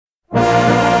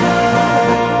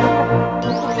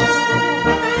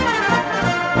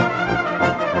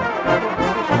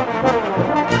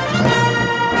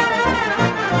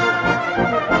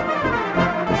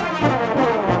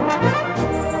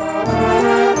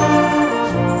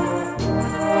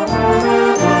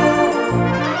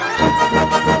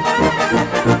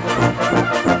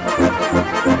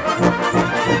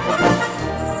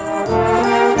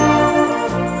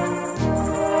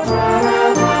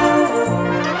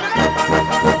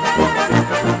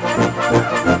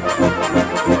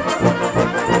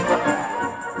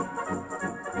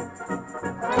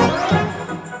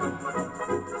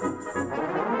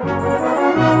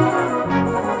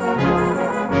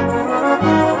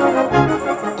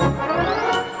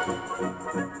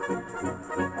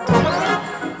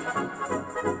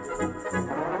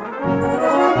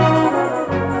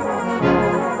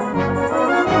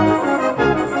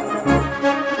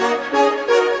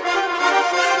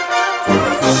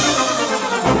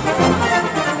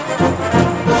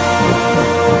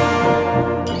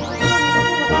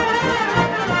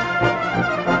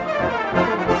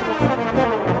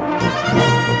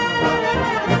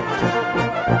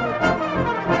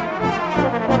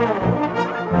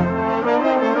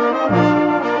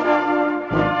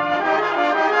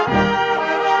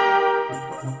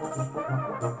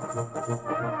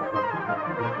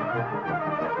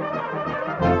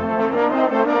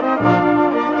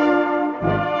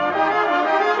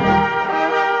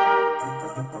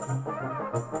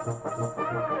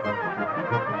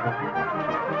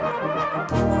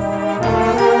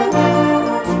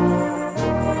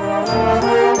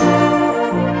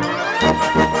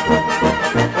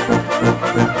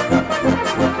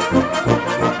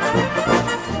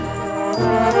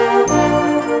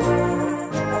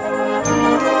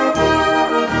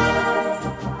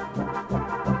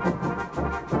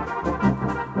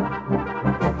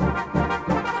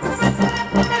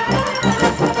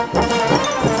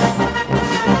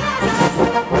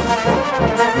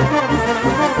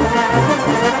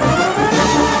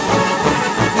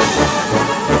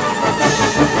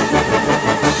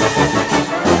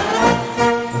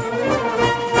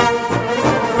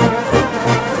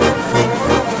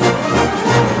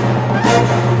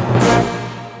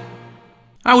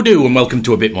How do, and welcome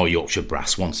to a bit more Yorkshire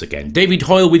Brass once again. David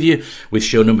Hoyle with you with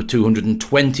show number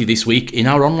 220 this week in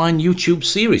our online YouTube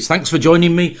series. Thanks for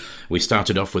joining me. We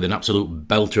started off with an absolute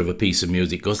belter of a piece of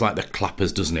music. Goes like the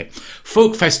clappers, doesn't it?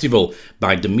 Folk Festival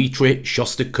by Dmitri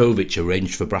Shostakovich,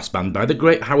 arranged for brass band by the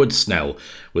great Howard Snell,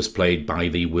 was played by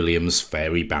the Williams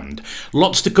Fairy Band.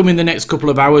 Lots to come in the next couple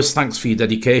of hours. Thanks for your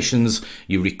dedications,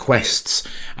 your requests,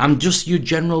 and just your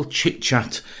general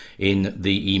chit-chat in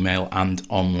the email and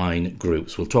online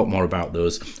groups. We'll talk more about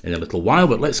those in a little while,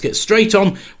 but let's get straight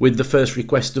on with the first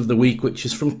request of the week, which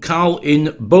is from Carl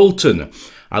in Bolton.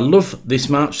 I love this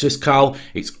march, says Carl.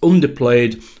 It's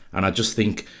underplayed, and I just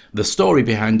think the story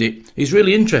behind it is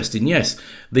really interesting. Yes,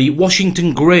 the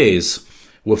Washington Greys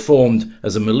were formed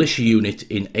as a militia unit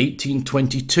in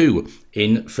 1822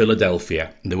 in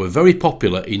Philadelphia. They were very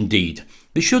popular indeed.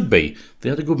 They should be. They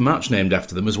had a good march named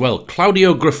after them as well.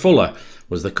 Claudio Graffulla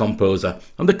was the composer,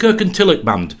 and the Kirkintilloch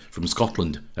Band from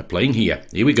Scotland are playing here.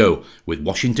 Here we go with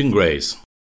Washington Greys.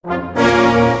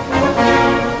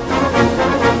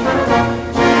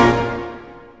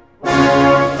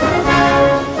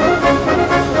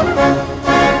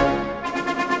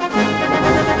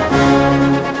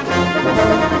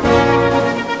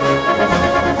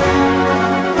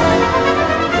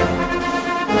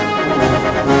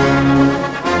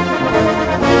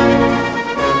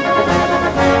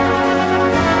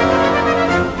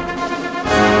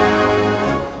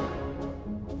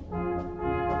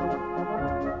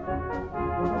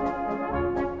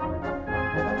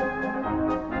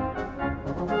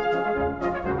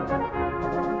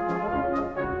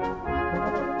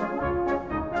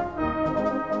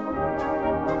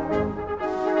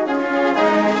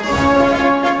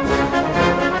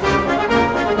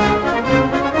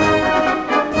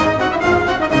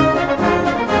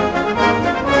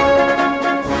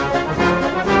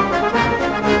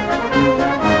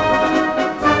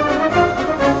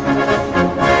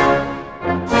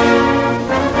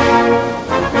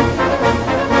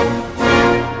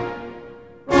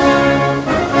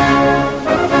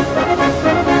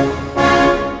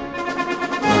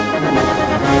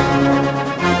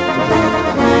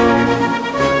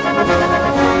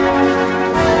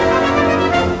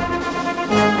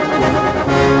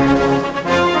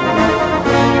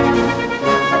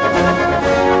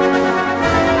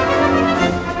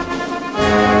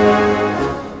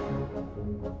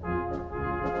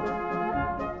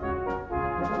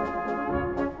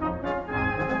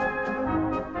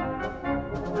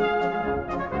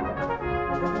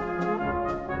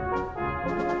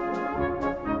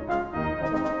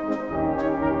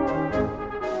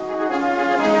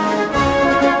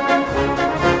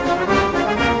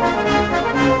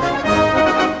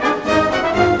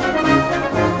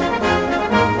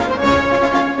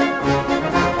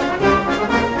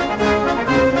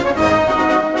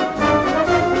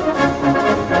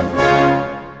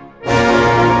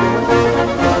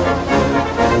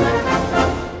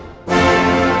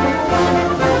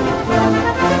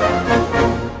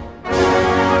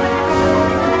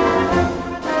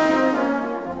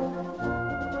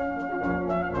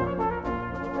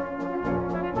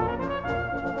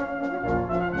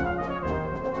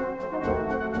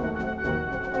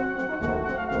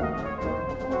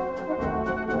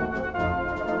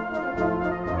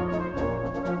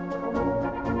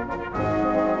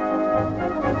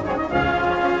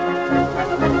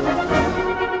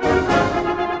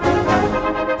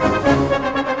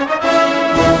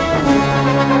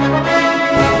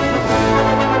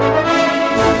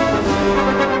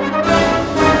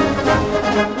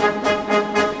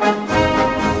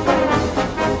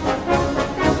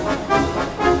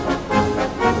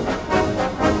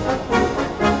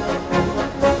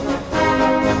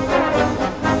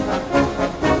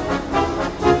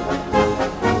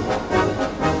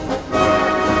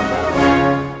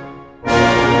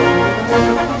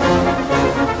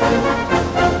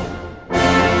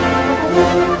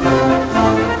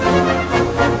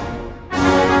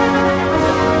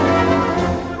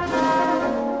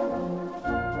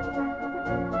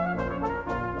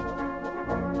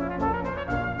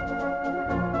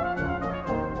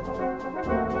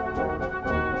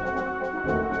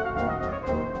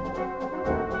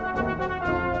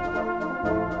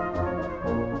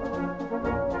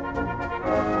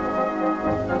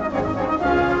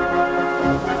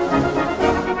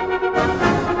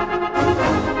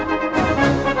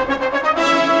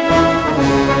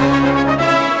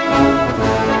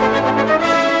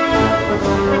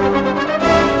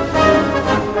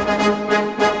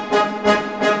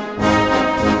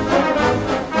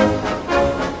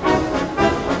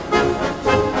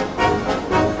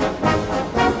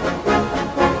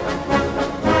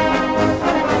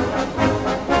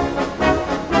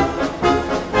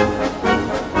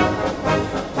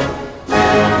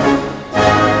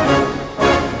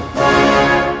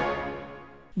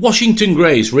 Washington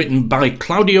Grace, written by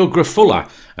Claudio Grafulla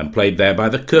and played there by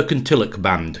the Kirkentilick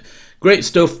Band. Great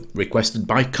stuff, requested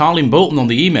by Carlin Bolton on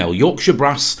the email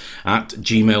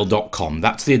yorkshirebrass@gmail.com.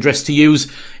 That's the address to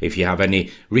use if you have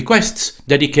any requests,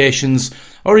 dedications,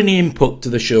 or any input to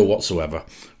the show whatsoever.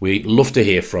 We love to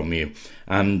hear from you.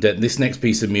 And this next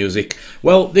piece of music,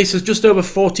 well, this is just over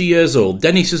 40 years old.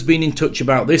 Dennis has been in touch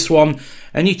about this one.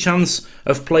 Any chance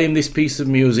of playing this piece of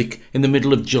music in the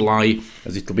middle of July,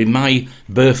 as it'll be my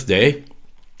birthday,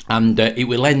 and it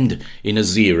will end in a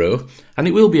 0, and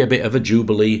it will be a bit of a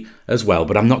jubilee as well,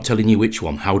 but I'm not telling you which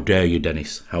one. How dare you,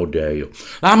 Dennis? How dare you?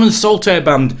 The Hammond Saltaire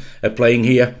Band are playing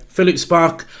here. Philip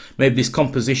Spark made this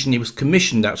composition. It was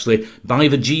commissioned, actually, by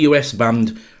the GUS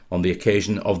Band on the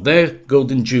occasion of their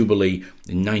Golden Jubilee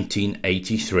in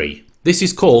 1983. This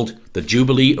is called the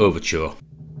Jubilee Overture.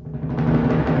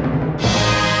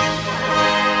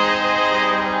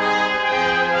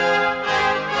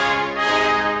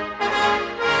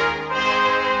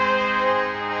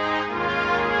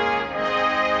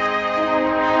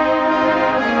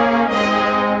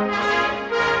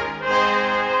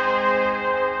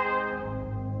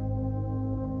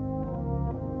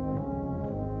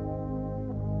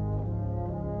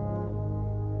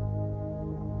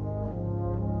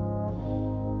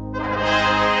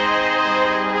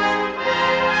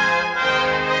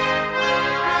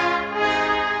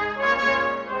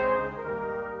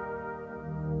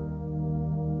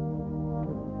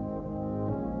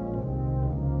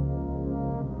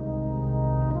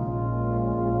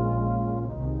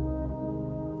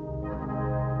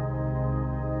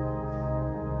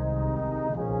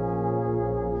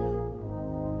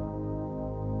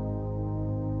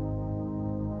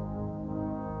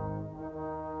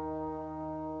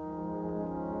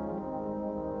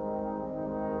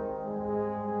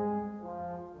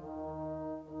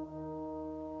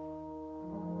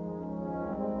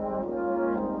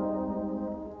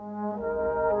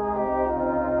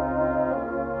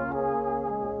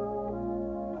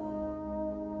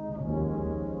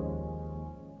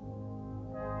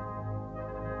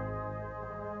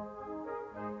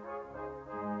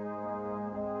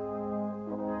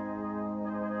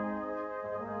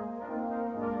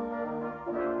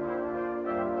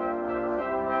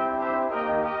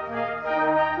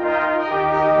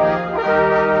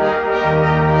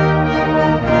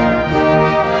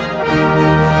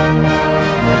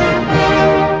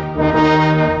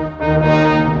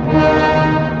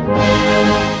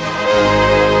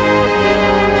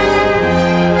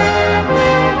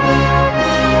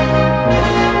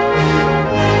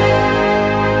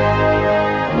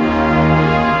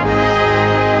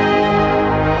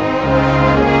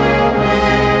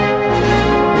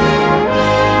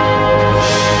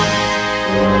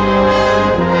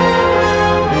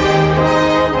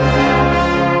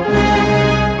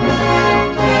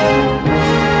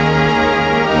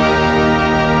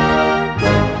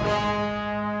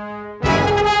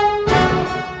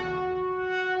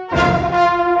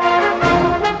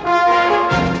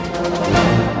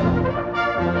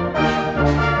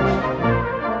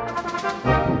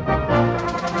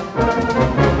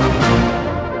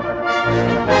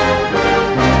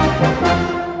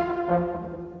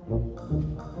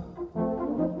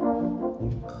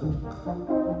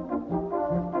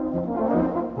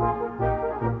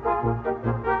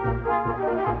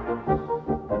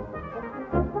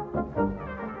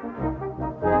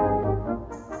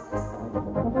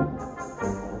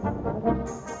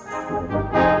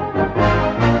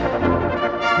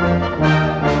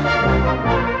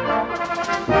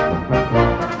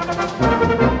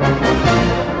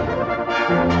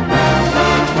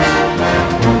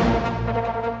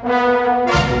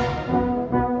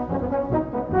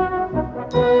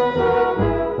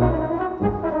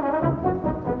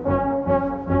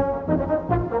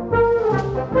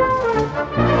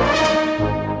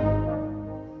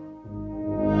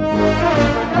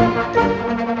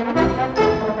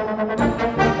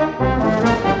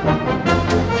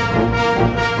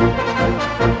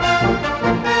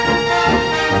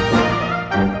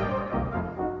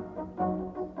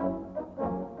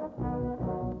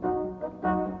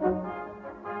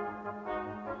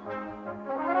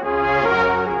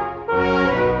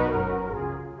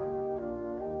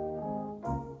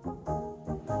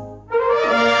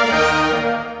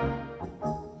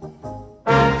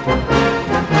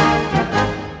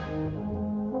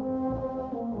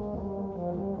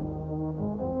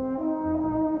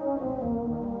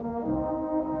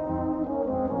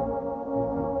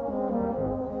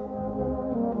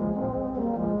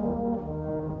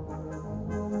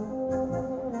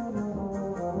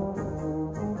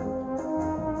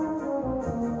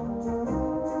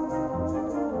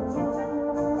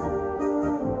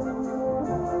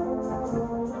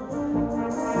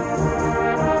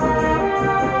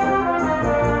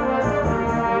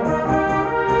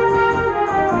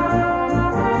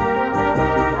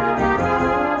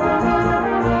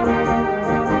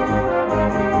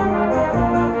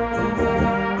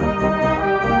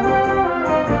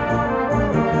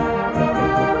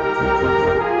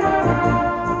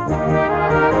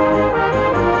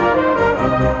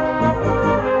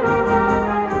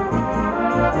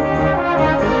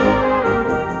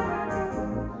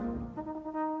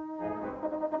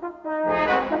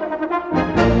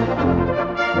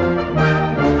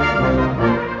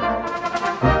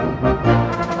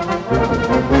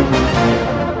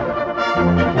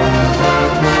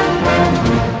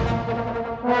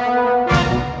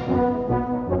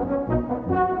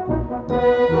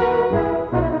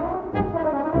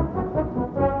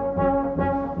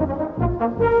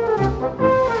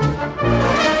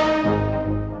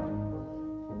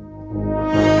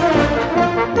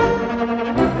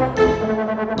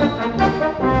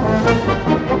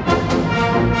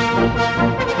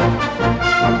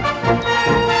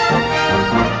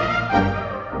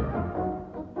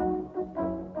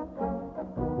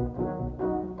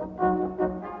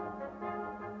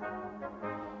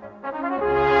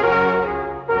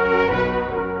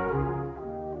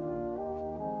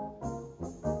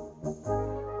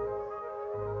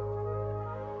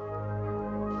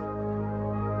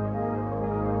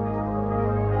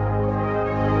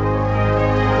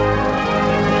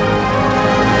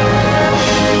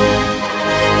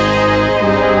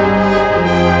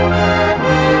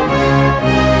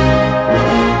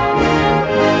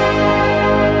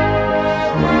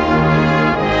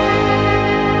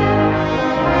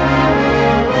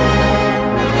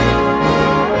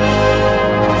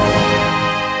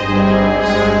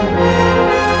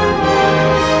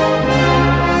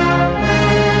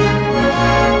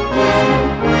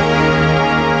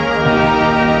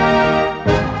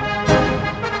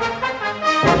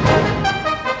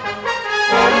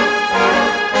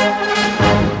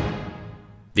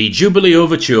 The Jubilee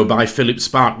Overture by Philip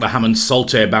Spark, the Hammond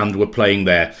Saltaire Band, were playing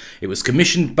there. It was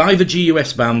commissioned by the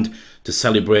GUS Band to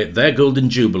celebrate their Golden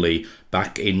Jubilee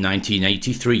back in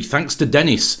 1983. Thanks to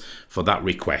Dennis for that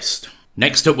request.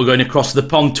 Next up, we're going across the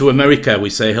pond to America. We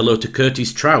say hello to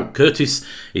Curtis Trout. Curtis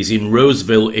is in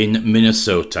Roseville in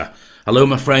Minnesota. Hello,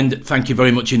 my friend. Thank you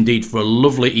very much indeed for a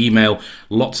lovely email.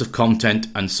 Lots of content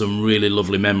and some really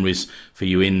lovely memories for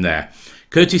you in there.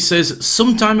 Curtis says,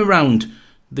 sometime around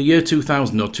the year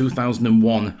 2000 or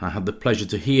 2001, I had the pleasure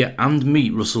to hear and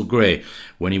meet Russell Gray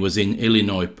when he was in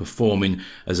Illinois performing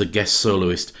as a guest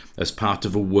soloist as part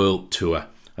of a world tour.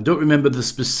 I don't remember the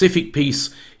specific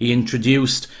piece he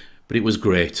introduced, but it was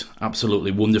great,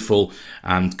 absolutely wonderful,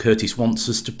 and Curtis wants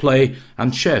us to play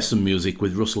and share some music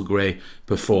with Russell Gray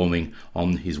performing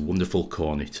on his wonderful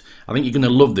cornet. I think you're going to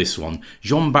love this one.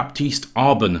 Jean-Baptiste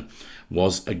Arbon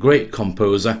was a great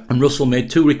composer, and Russell made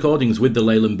 2 recordings with the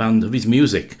Leyland Band of his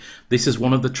music. This is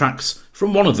one of the tracks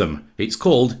from one of them. It's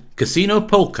called Casino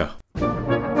Polka.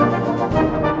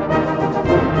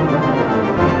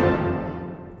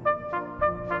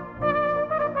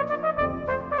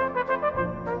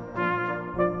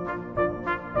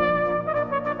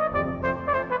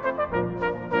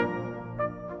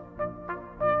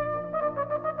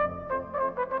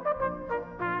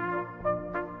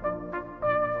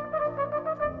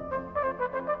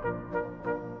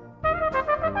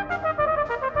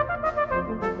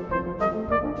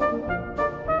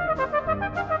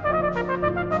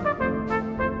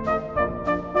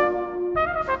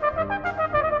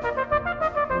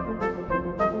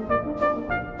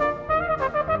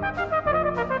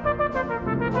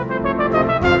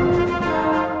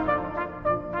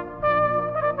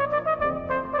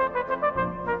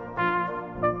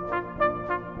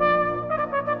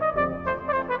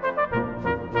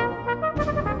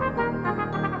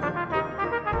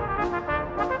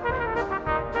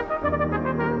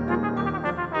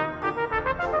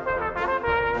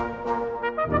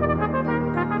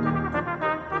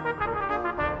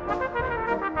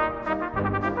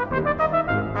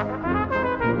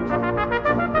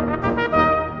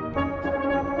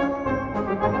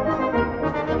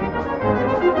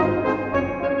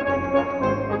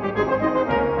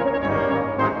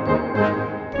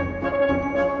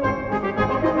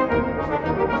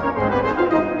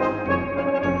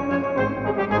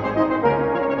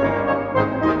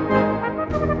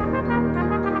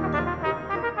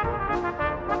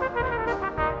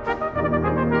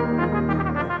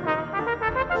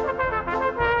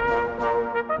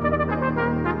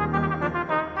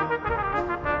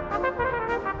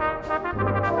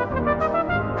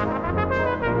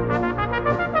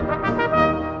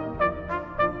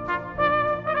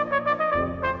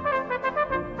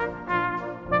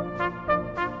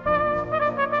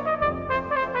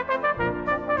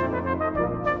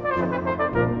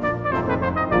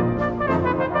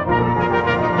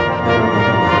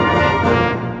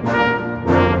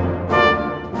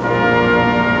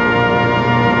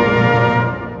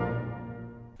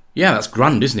 Yeah, that's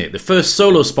grand, isn't it? The first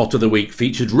solo spot of the week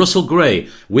featured Russell Gray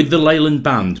with the Leyland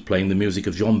Band playing the music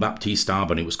of Jean-Baptiste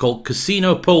Arbon. It was called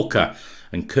Casino Polka,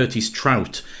 and Curtis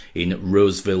Trout in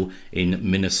Roseville in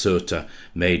Minnesota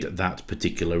made that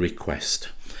particular request.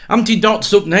 Auntie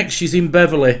Dot's up next. She's in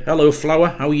Beverley. Hello, Flower.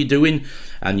 How are you doing?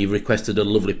 And you've requested a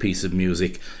lovely piece of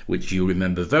music, which you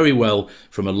remember very well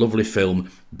from a lovely film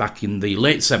back in the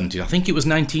late 70s. I think it was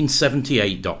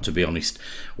 1978, Dot, to be honest,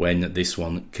 when this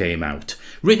one came out.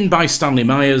 Written by Stanley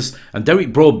Myers, and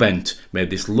Derek Broadbent made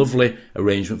this lovely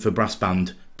arrangement for brass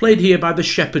band, played here by the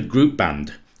Shepherd Group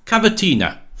Band.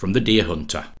 Cavatina from The Deer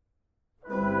Hunter.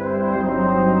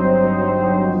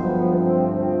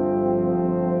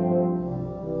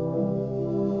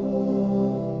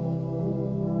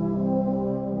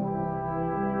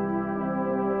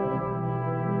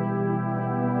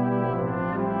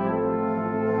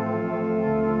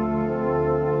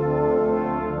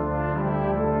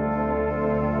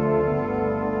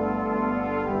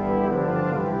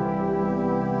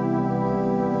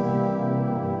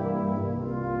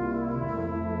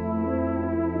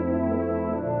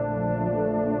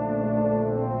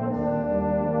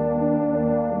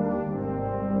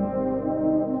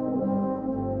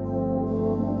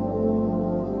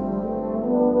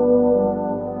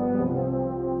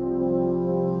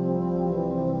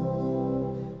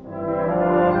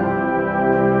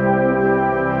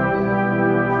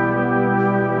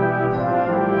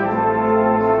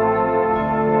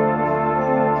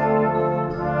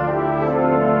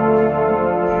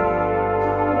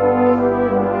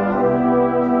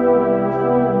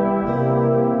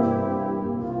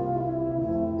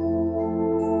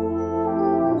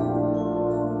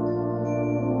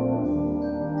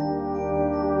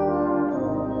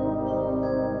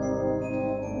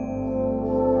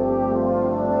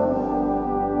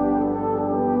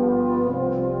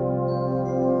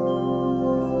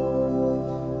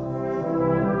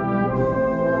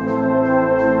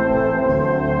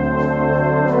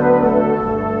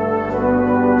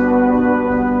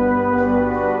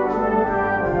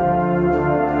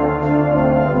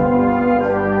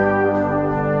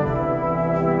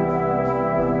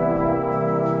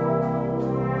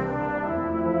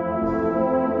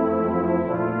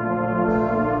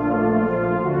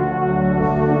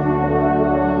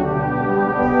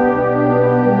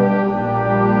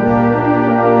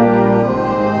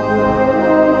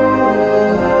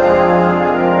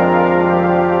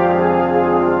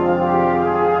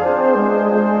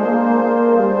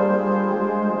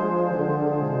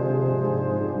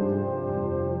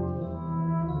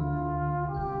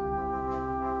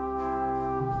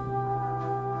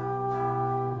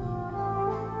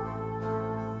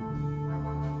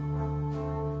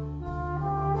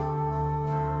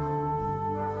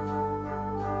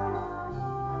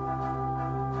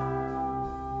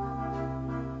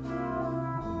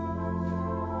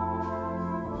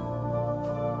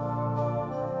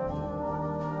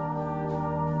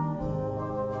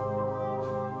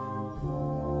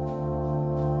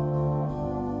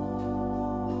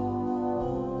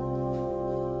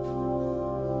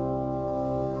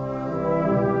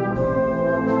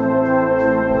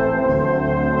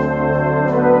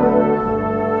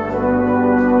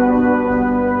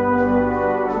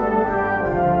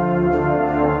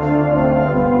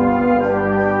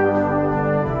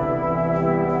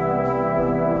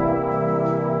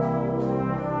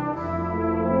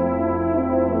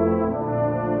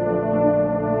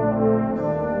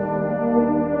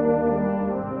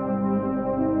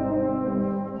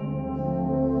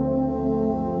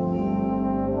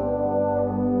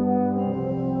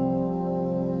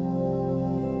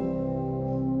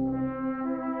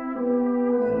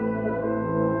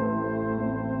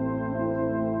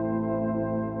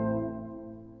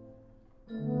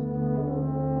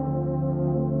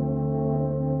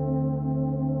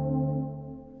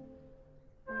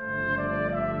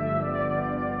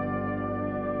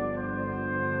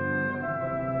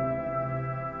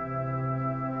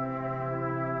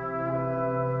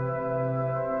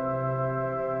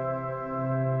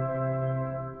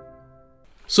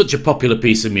 Such a popular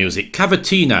piece of music,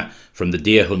 Cavatina from The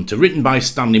Deer Hunter, written by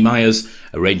Stanley Myers,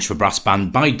 arranged for brass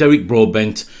band by Derek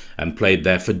Broadbent and played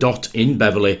there for Dot in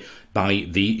Beverley by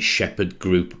the Shepherd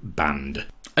Group Band.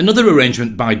 Another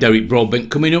arrangement by Derek Broadbent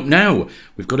coming up now.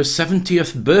 We've got a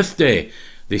 70th birthday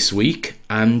this week,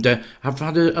 and I've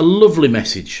had a lovely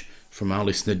message from our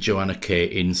listener Joanna Kay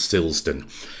in Silsden.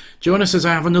 Joanna says,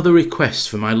 I have another request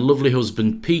for my lovely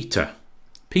husband Peter.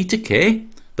 Peter Kay?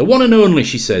 The one and only,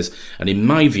 she says, and in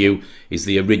my view is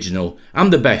the original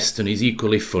and the best, and he's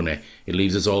equally funny. He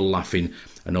leaves us all laughing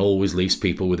and always leaves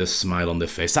people with a smile on their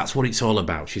face. That's what it's all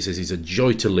about. She says he's a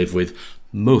joy to live with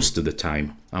most of the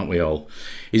time, aren't we all?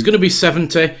 He's going to be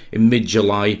 70 in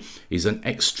mid-July. He's an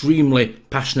extremely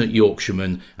passionate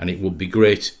Yorkshireman, and it would be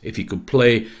great if he could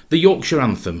play the Yorkshire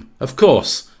anthem, of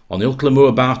course, on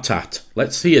Ilclamore Bar Tat.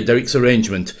 Let's hear Derek's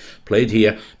arrangement, played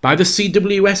here by the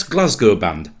CWS Glasgow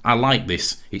Band. I like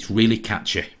this, it's really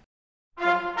catchy.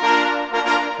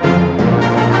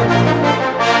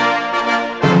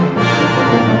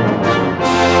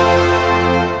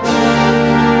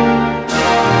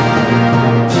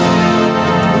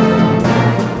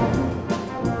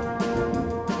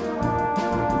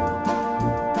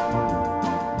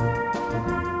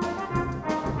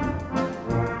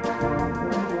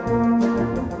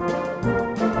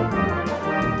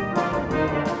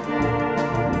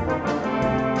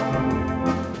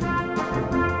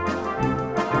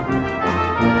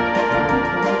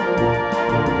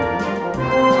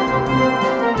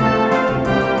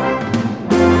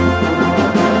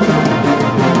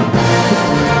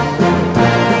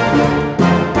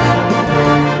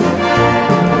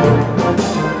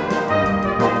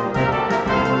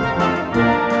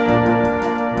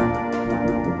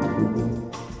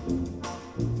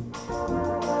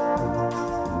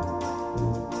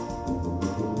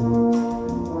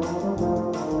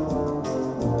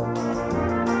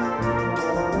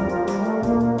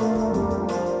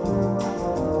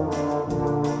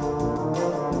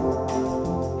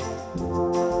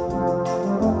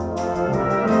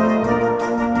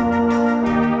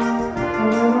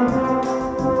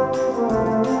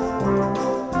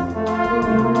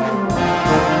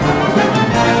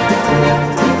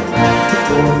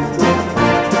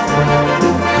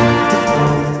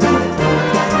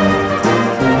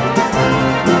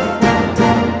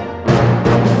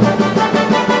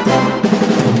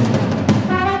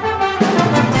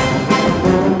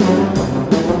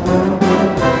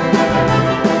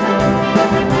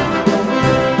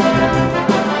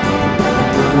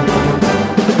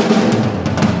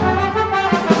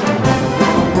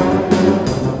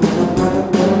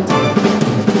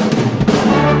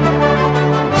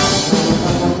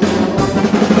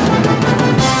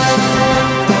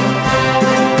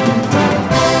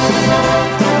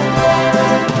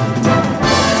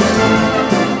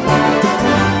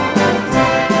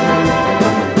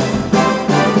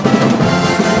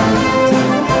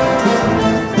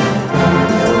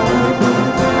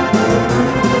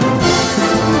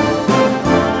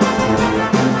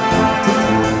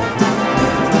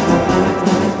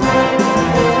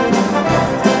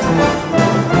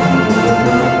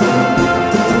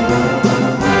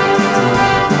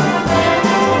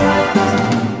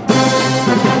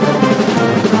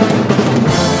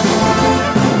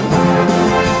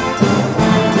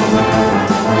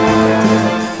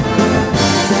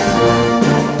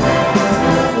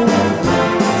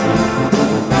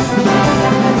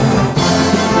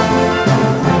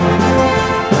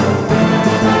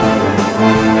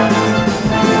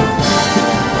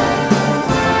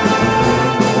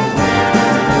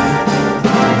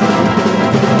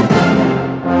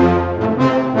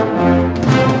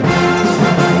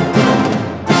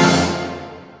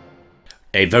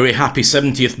 A very happy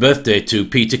 70th birthday to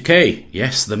Peter Kay.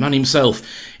 Yes, the man himself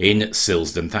in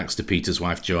Silsden. Thanks to Peter's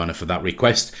wife Joanna for that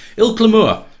request.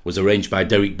 Ilclamore was arranged by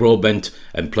Derek Broadbent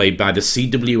and played by the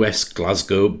CWS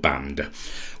Glasgow Band.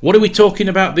 What are we talking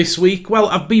about this week? Well,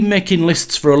 I've been making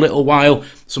lists for a little while.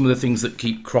 Some of the things that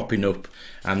keep cropping up.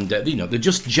 And, they're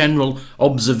just general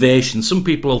observations. Some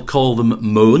people will call them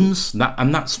moans,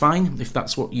 and that's fine if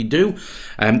that's what you do.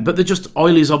 But they're just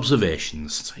Oiley's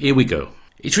observations. Here we go.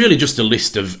 It's really just a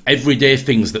list of everyday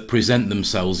things that present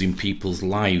themselves in people's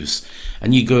lives.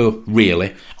 And you go,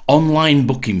 really? Online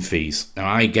booking fees. Now,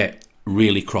 I get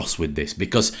really cross with this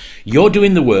because you're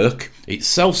doing the work, it's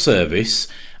self-service,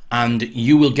 and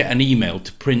you will get an email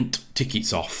to print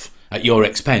tickets off at your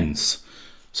expense.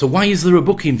 So why is there a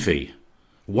booking fee?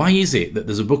 Why is it that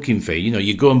there's a booking fee? You know,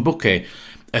 you go and book a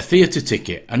a theatre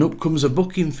ticket, and up comes a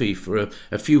booking fee for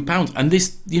a few pounds. And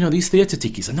this, these theatre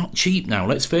tickets are not cheap now.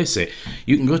 Let's face it.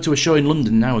 You can go to a show in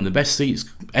London now, and the best seats,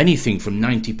 anything from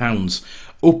 £90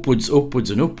 upwards,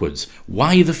 and upwards.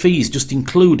 Why the fees? Just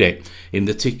include it in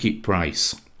the ticket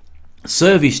price.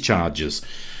 Service charges.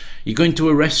 You go into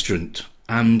a restaurant,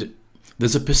 and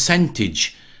there's a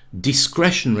percentage,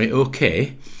 discretionary,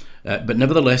 okay, but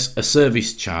nevertheless a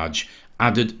service charge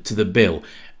added to the bill.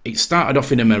 It started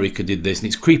off in America, did this, and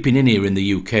it's creeping in here in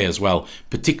the UK as well,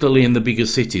 particularly in the bigger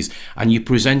cities. And you're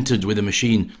presented with a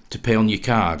machine to pay on your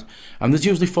card, and there's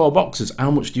usually 4 boxes. How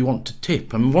much do you want to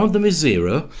tip? I mean, one of them is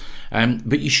 0,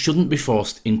 but you shouldn't be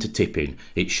forced into tipping.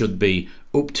 It should be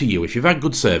up to you. If you've had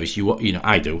good service,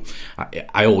 I do.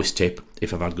 I always tip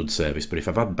if I've had good service, but if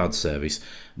I've had bad service,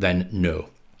 then no.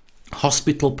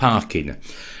 Hospital parking.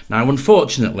 Now,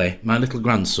 unfortunately, my little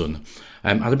grandson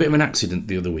had a bit of an accident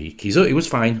the other week. He was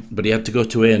fine, but he had to go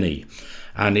to A&E.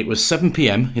 And it was 7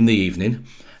 p.m. in the evening,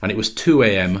 and it was 2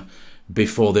 a.m.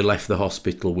 before they left the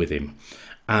hospital with him.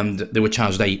 And they were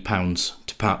charged £8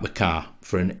 to park the car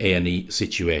for an A&E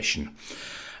situation.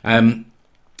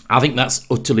 I think that's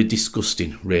utterly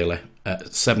disgusting, really,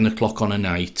 at 7 o'clock on a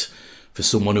night for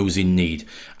someone who's in need.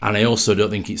 And I also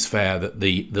don't think it's fair that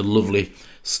the lovely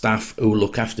staff who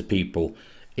look after people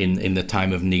in the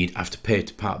time of need have to pay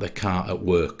to park their car at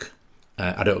work.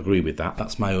 I don't agree with that.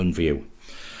 That's my own view.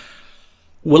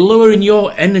 We're lowering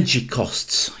your energy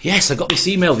costs. Yes, I got this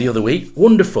email the other week.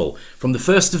 Wonderful. From the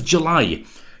 1st of July,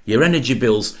 your energy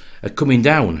bills are coming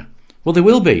down. Well, they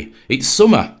will be. It's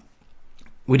summer.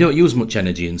 We don't use much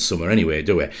energy in summer anyway,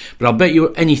 do we? But I'll bet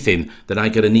you anything that I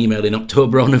get an email in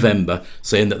October or November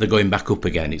saying that they're going back up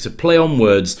again. It's a play on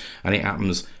words, and it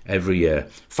happens every year.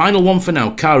 Final one for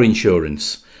now, car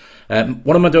insurance.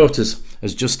 One of my daughters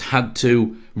has just had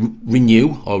to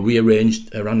renew or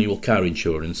rearrange her annual car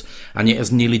insurance, and it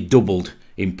has nearly doubled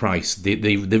in price.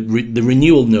 The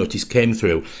renewal notice came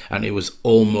through, and it was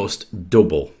almost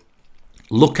double.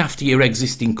 Look after your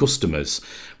existing customers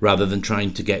rather than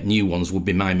trying to get new ones would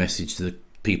be my message to the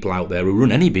people out there who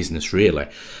run any business, really.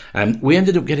 We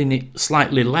ended up getting it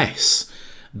slightly less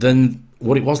than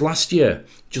what it was last year,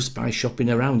 just by shopping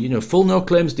around, full no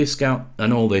claims discount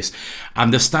and all this.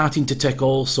 And they're starting to take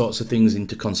all sorts of things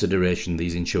into consideration,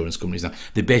 these insurance companies now.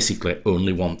 They basically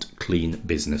only want clean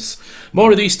business.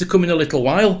 More of these to come in a little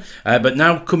while, but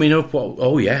now coming up,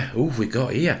 we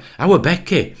got here, our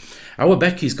Becky. Our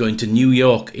Becky's going to New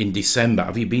York in December.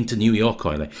 Have you been to New York,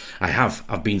 Hoyle? I have.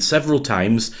 I've been several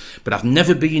times, but I've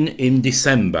never been in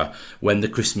December when the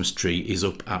Christmas tree is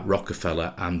up at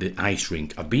Rockefeller and the ice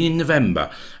rink. I've been in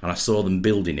November and I saw them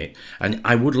building it, and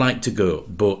I would like to go,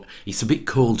 but it's a bit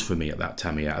cold for me at that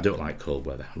time of year. I don't like cold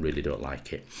weather. I really don't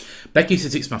like it. Becky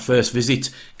says it's my first visit.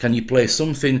 Can you play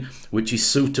something which is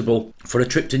suitable for a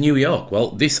trip to New York?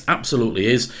 Well, this absolutely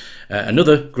is.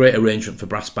 Another great arrangement for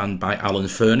brass band by Alan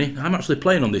Fernie. I'm actually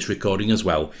playing on this recording as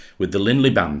well with the Linley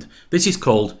Band. This is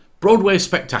called Broadway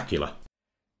Spectacular.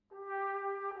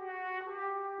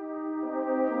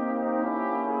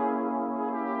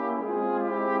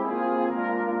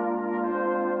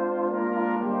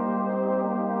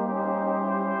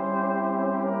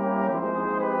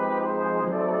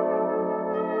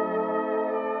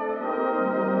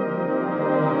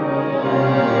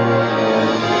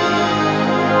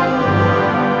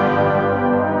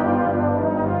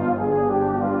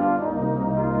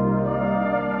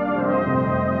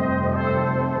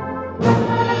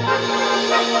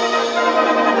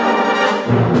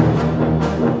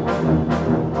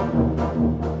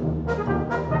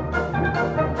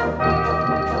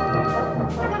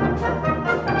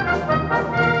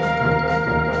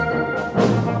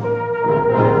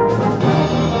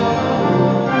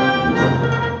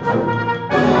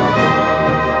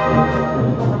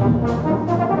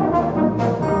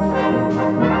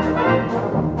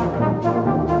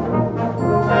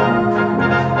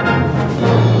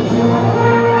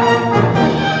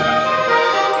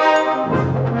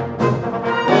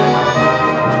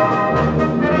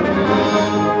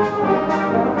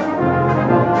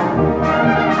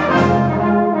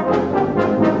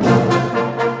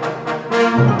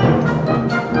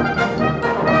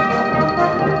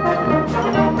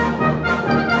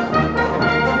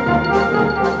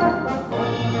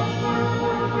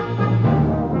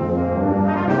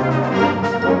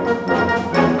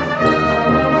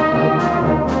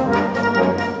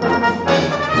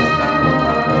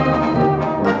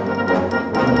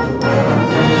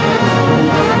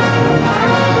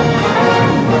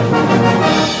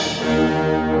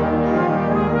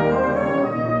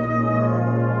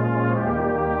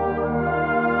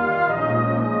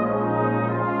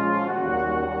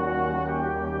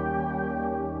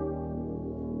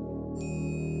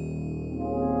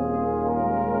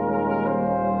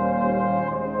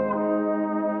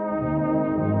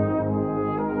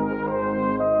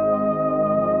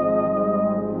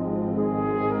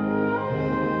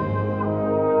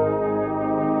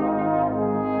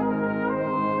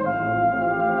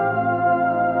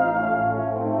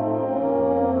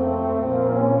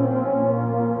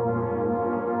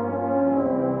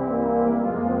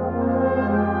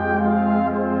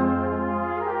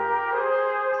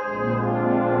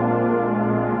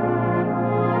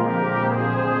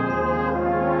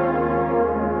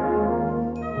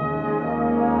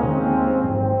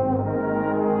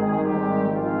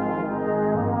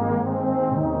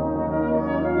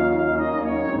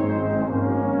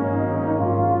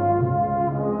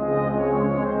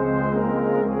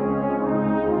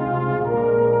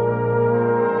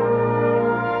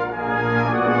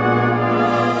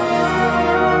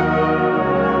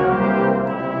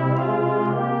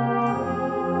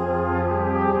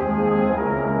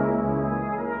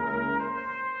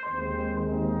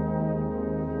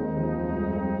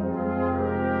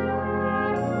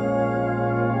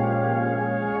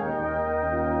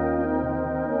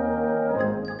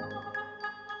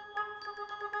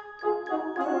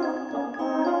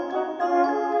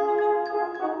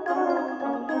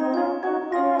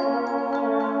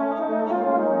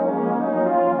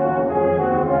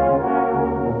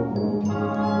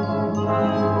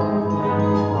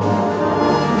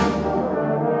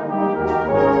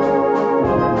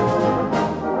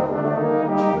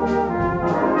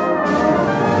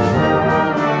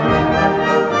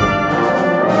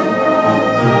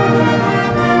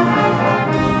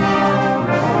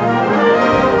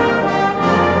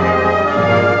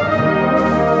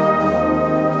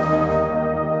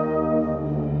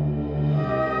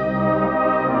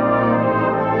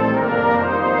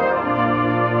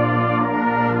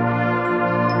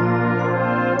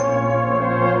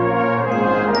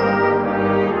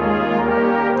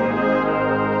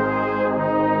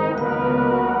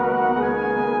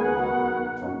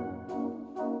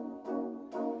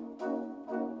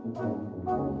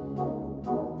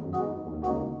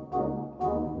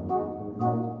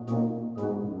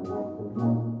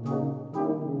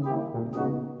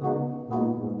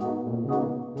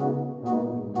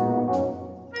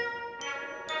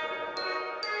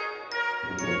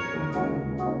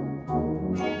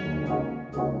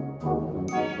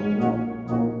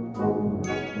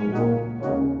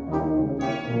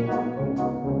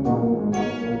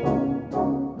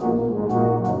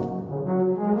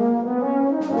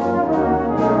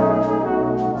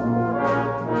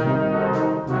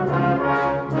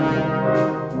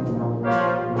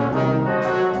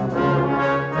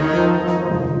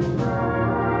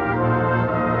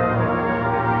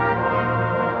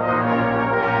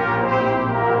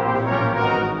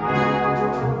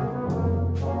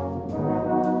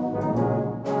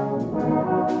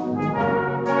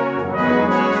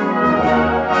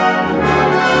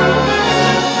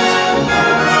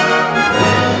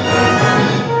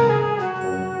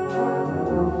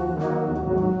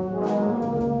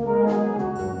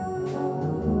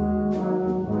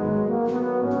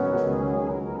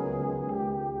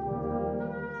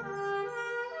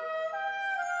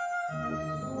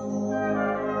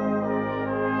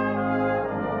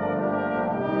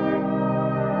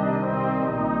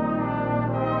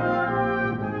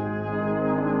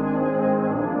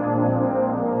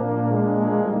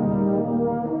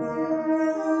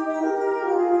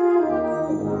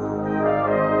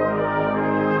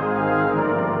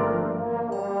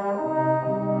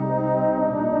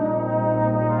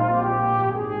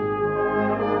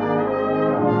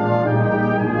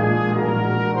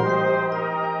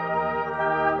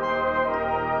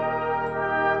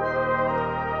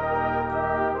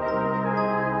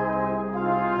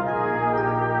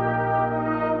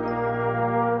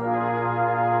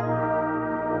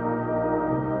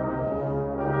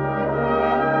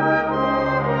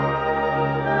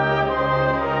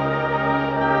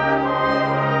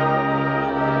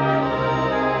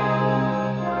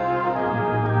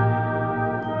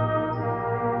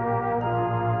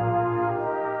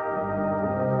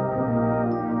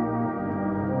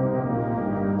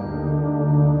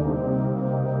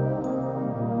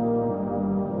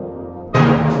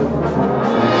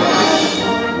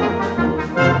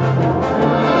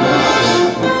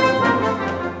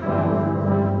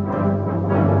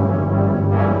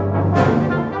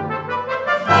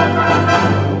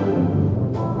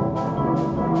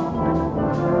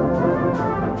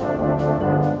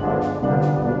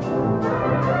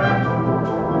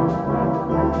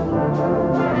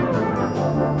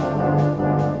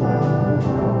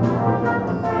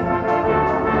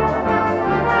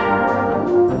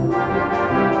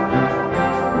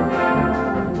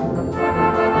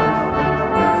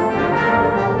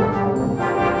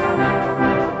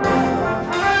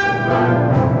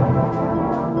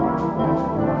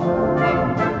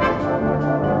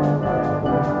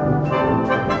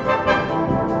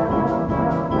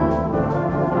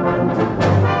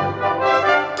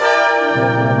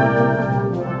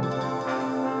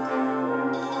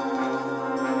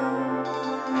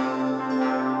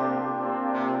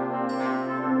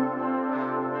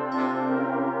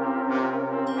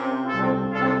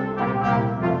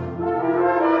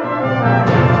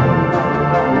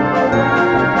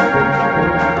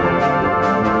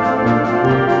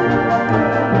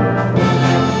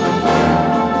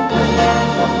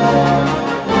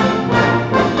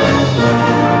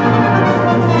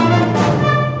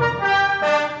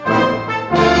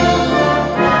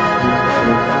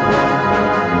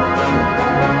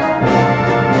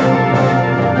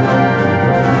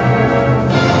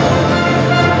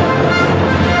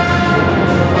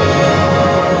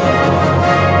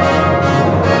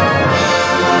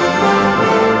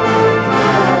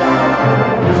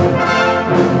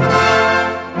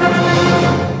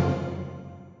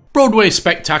 Broadway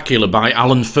Spectacular by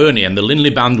Alan Fernie and the Linley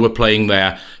Band were playing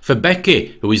there for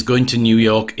Becky, who is going to New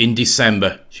York in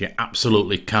December. She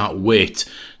absolutely can't wait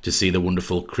to see the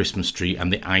wonderful Christmas tree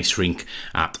and the ice rink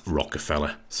at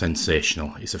Rockefeller.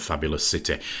 Sensational. It's a fabulous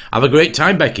city. Have a great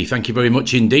time, Becky. Thank you very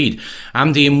much indeed.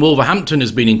 Andy in Wolverhampton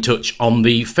has been in touch on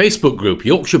the Facebook group.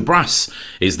 Yorkshire Brass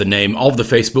is the name of the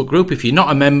Facebook group. If you're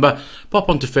not a member, pop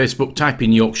onto Facebook, type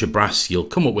in Yorkshire Brass. You'll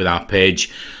come up with our page.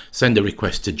 Send a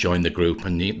request to join the group,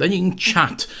 and then you can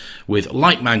chat with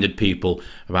like-minded people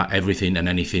about everything and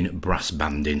anything brass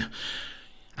banding.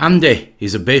 Andy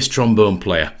is a bass trombone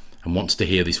player and wants to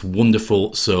hear this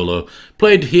wonderful solo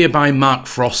played here by Mark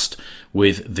Frost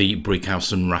with the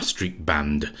Brickhouse and Rastrick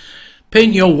Band.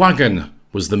 Paint Your Wagon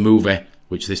was the movie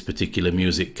which this particular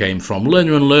music came from.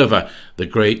 Lerner and Loewe, the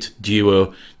great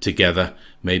duo together,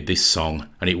 made this song,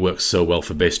 and it works so well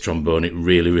for bass trombone. It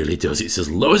really, really does. It's as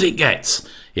low as it gets.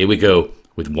 Here we go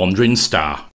with Wandering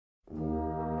Star.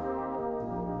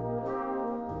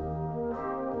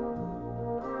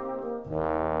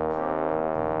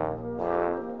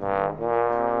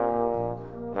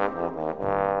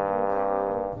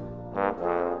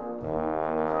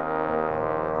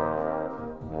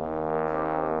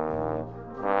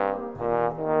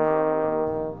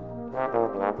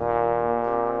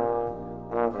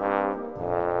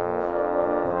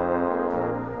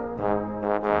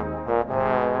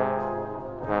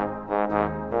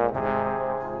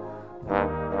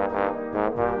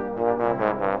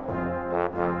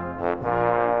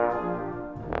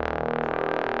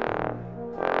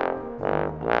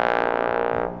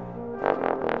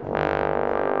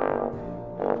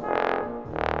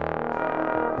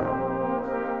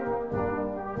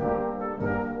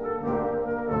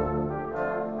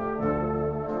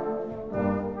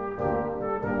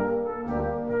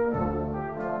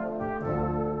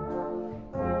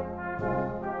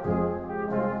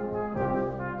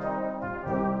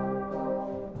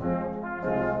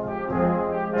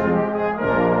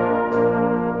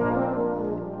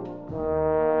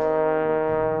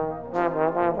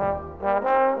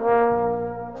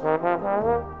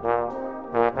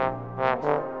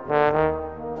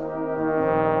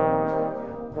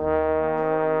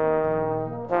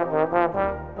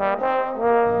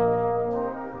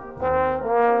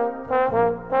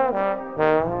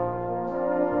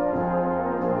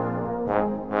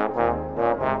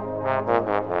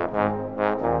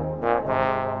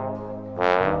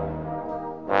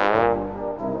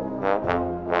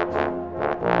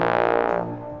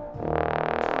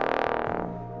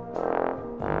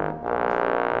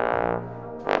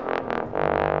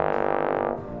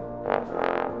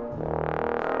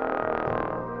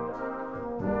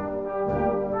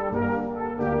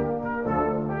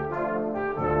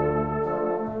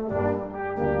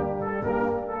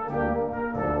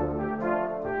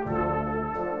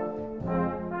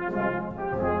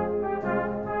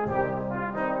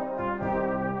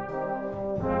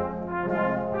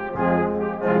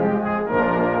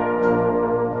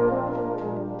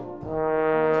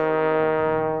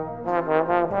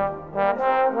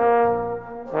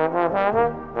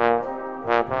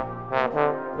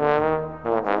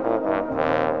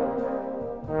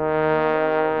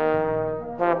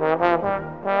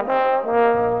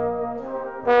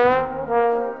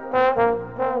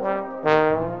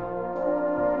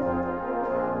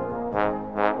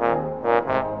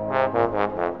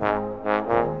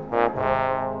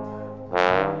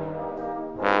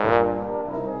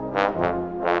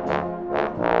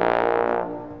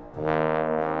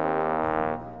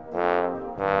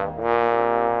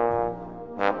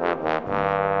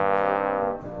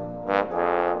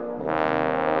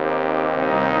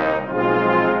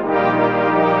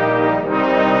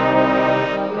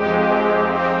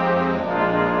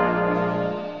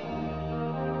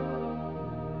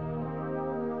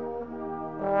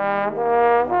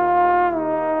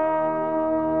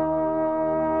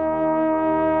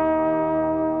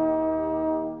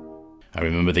 I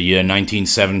remember the year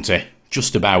 1970,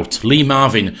 just about. Lee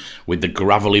Marvin, with the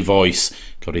gravelly voice,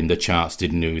 got in the charts,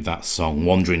 didn't he, with that song,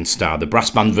 Wandering Star. The brass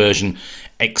band version,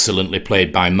 excellently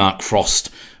played by Mark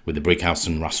Frost, with the Brickhouse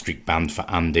and Rastrick Band for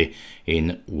Andy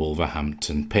in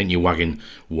Wolverhampton. Paint Your Wagon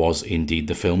was indeed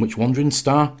the film which Wandering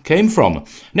Star came from.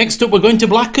 Next up, we're going to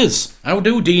Blackers. How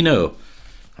do, Dino?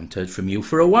 haven't heard from you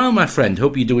for a while, my friend.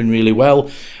 Hope you're doing really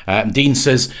well. Dean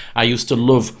says, I used to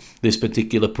love this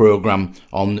particular programme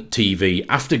on TV.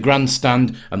 After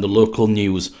Grandstand and the local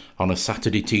news on a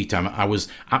Saturday tea time, I was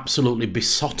absolutely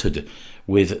besotted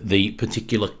with the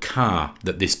particular car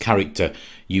that this character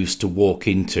used to walk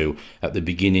into at the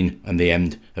beginning and the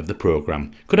end of the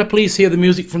programme. Could I please hear the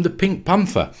music from the Pink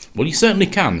Panther? Well, you certainly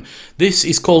can. This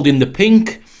is called In the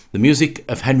Pink. The music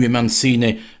of Henry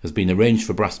Mancini has been arranged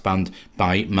for brass band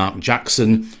by Mark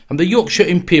Jackson, and the Yorkshire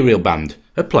Imperial Band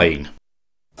are playing.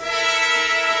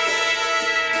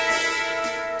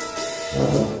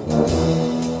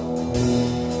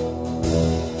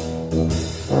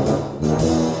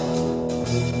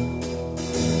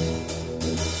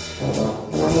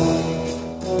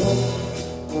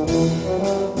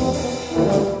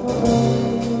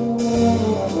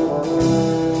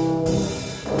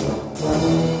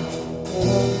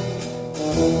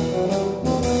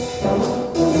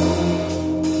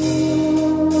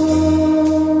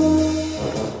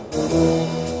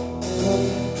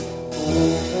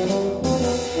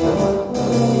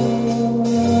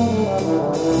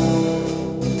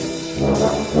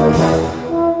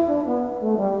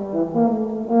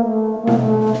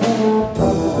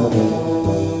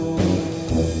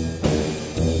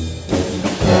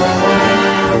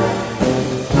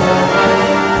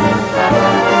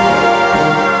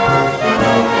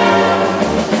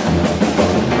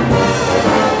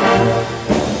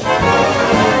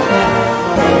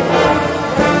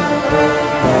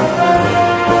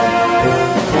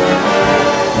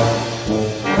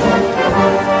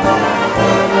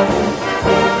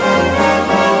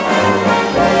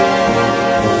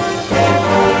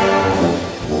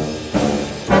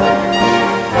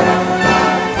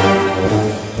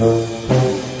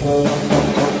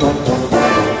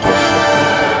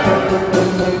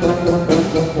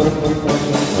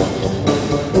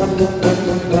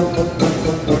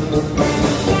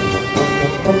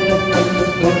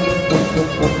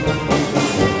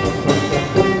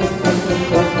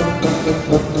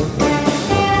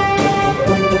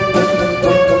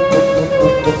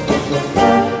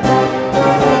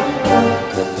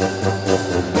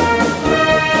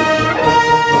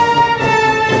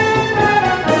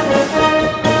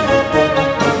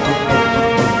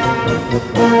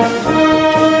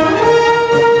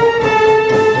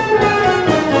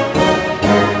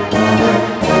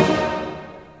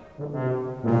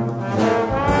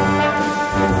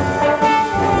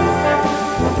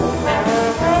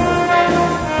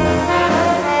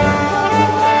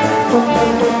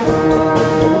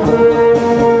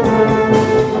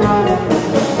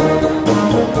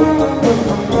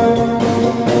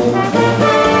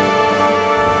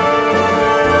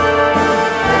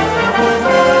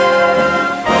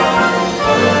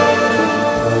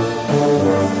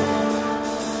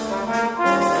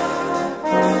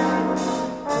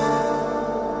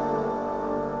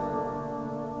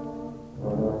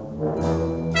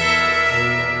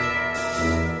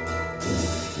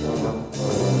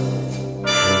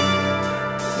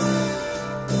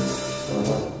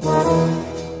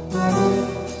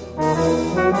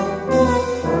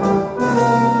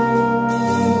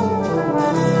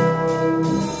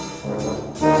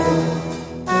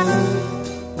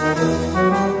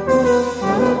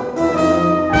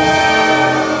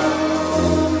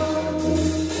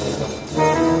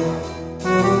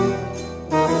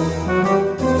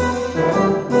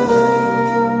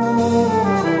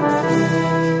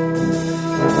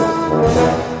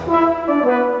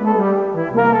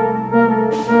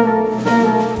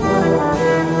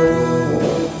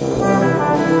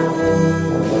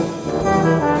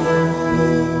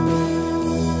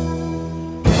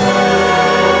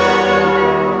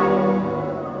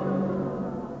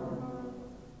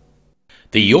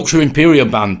 The Yorkshire Imperial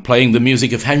Band playing the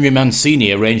music of Henry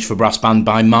Mancini, arranged for brass band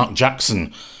by Mark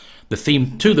Jackson. The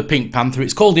theme to the Pink Panther,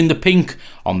 it's called In the Pink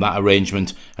on that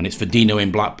arrangement, and it's for Dino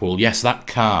in Blackpool. Yes, that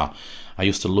car. I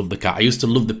used to love the car. I used to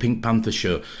love the Pink Panther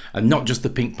show. And not just the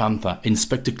Pink Panther.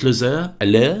 Inspector Clouseau,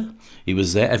 hello? He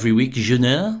was there every week,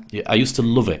 Jeuneur. Yeah, I used to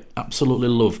love it. Absolutely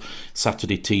love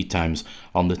Saturday tea times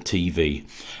on the TV.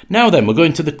 Now then, we're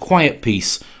going to the quiet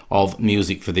piece of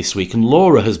music for this week. And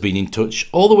Laura has been in touch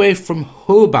all the way from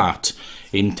Hobart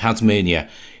in Tasmania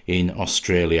in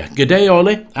Australia. Good day,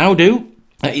 Ollie. How do?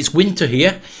 It's winter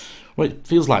here. Well, it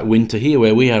feels like winter here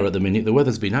where we are at the minute. The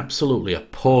weather's been absolutely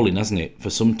appalling, hasn't it, for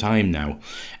some time now.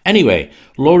 Anyway,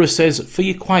 Laura says, for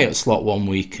your quiet slot one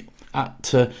week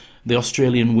at the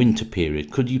Australian winter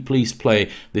period. Could you please play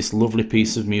this lovely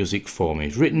piece of music for me?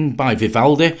 It's written by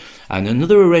Vivaldi, and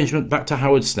another arrangement back to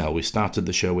Howard Snell. We started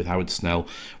the show with Howard Snell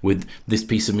with this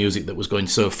piece of music that was going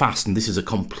so fast, and this is a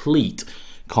complete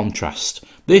contrast.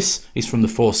 This is from the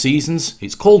Four Seasons.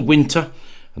 It's called Winter,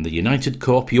 and the United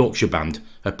Corp Yorkshire Band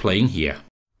are playing here.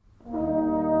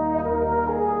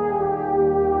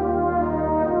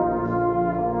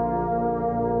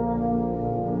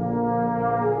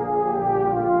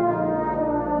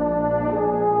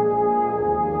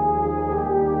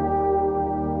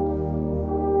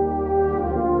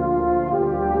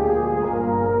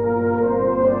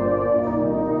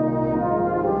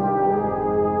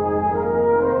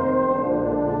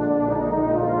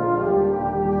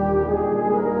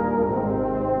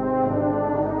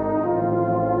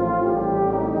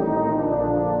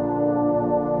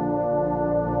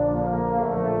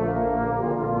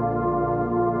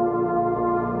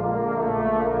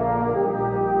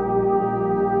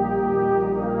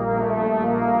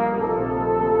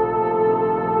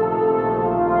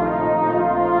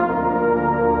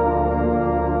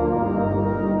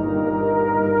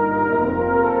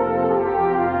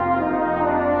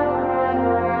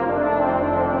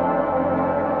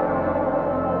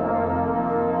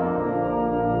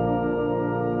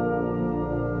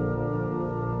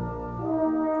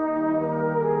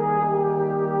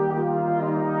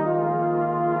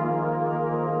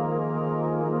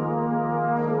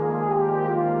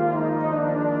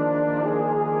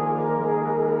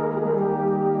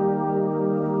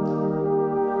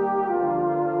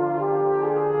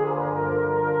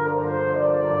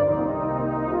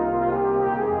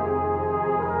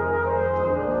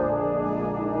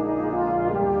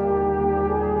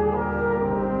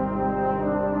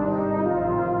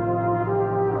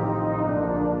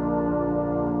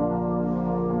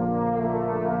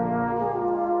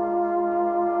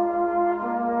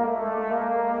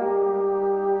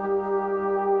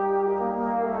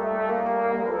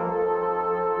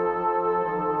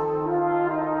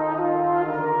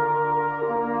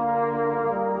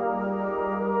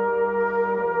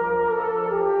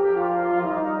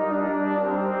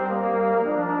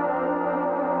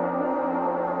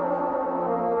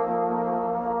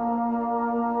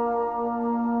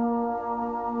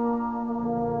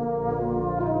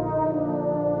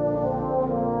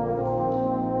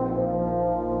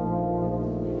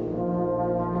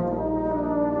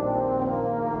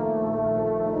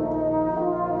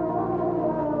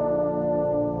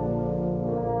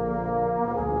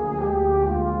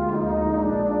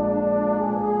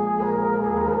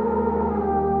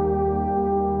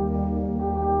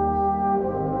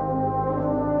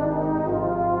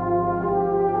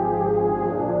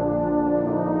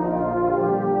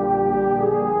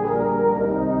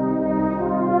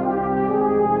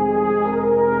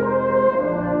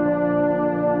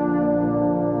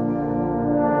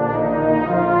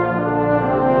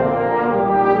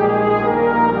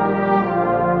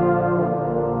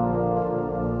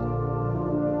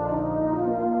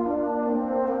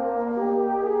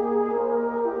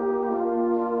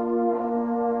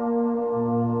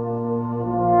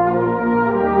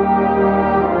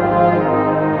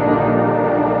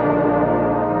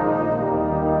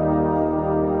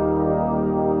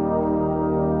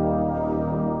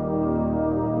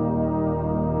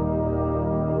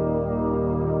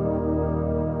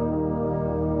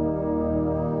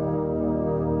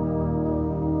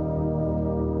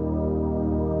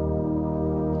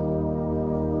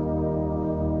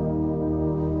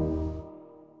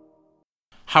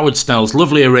 Howard Snell's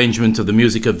lovely arrangement of the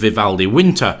music of Vivaldi,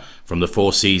 Winter, from the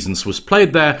Four Seasons, was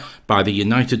played there by the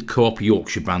United Corp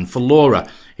Yorkshire Band for Laura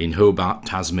in Hobart,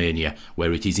 Tasmania,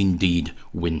 where it is indeed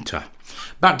winter.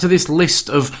 Back to this list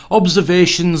of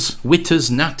observations,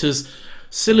 witters, natters,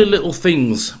 silly little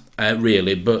things,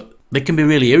 really, but they can be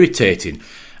really irritating.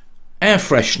 Air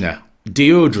freshener,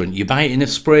 deodorant, you buy it in a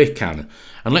spray can,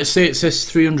 and let's say it says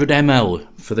 300 ml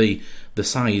for the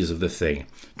size of the thing.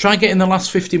 Try getting the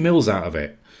last 50 mils out of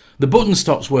it. The button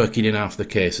stops working in half the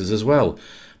cases as well.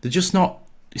 They're just not.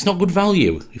 It's not good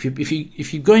value.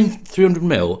 If you're going 300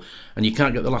 ml and you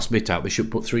can't get the last bit out, they should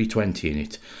put 320 in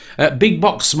it. Big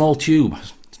box, small tube.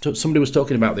 Somebody was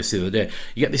talking about this the other day.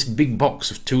 You get this big box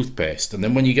of toothpaste, and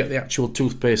then when you get the actual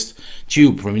toothpaste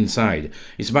tube from inside,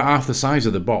 it's about half the size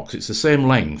of the box. It's the same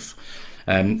length.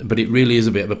 But it really is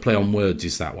a bit of a play on words,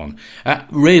 is that one.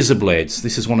 Razor blades.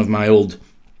 This is one of my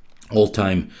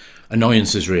all-time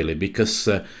annoyances, really, because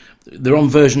they're on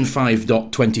version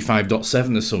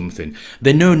 5.25.7 or something.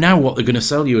 They know now what they're going to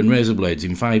sell you in razor blades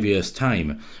in 5 years'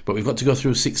 time, but we've got to go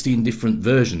through 16 different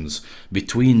versions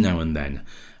between now and then.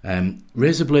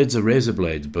 Razor blades are razor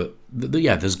blades, but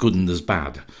yeah, there's good and there's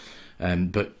bad.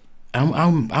 But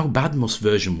how bad must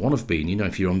version 1 have been, you know,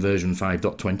 if you're on version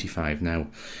 5.25 now?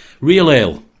 Real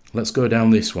ale. Let's go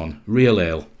down this one. Real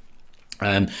ale.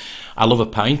 I love a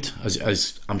pint,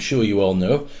 as I'm sure you all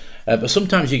know. But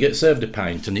sometimes you get served a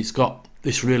pint and it's got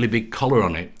this really big collar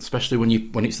on it, especially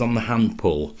when it's on the hand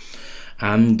pull.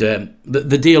 And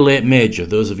the dear late Major,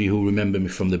 those of you who remember me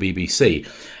from the BBC,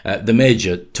 the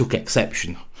Major took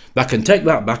exception. I can take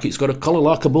that back. It's got a collar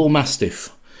like a bull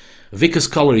mastiff. Vicar's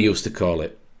collar, he used to call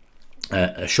it.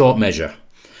 A short measure.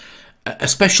 A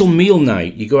special meal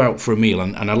night. You go out for a meal,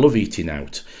 and I love eating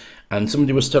out. And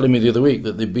somebody was telling me the other week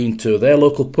that they'd been to their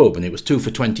local pub and it was 2 for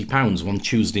 £20 one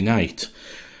Tuesday night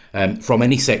from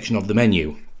any section of the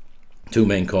menu. 2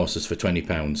 main courses for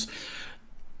 £20.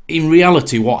 In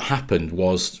reality, what happened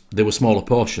was there were smaller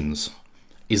portions.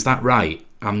 Is that right?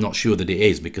 I'm not sure that it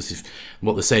is, because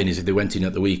what they're saying is if they went in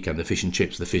at the weekend, the fish and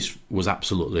chips, the fish was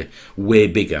absolutely way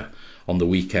bigger on the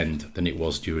weekend than it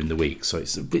was during the week. So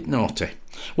it's a bit naughty.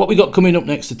 What we got coming up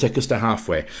next to take us to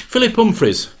halfway? Philip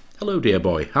Humphreys. Hello, dear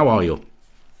boy. How are you?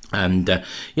 And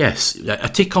yes, a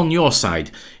tick on your side.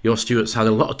 Your Stuart's had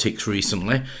a lot of ticks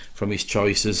recently from his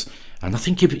choices. And I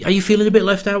think, are you feeling a bit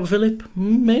left out, Philip?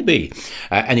 Maybe.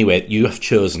 Anyway, you have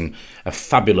chosen a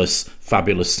fabulous,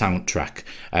 fabulous soundtrack.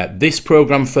 This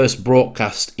programme first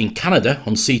broadcast in Canada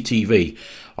on CTV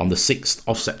on the 6th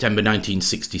of September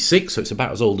 1966, so it's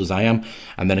about as old as I am,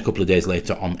 and then a couple of days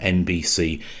later on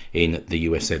NBC in the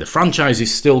USA. The franchise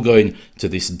is still going to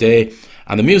this day,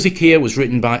 and the music here was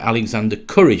written by Alexander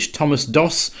Courage. Thomas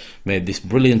Doss made this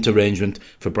brilliant arrangement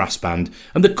for brass band,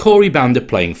 and the Corey Band are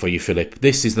playing for you, Philip.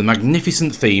 This is the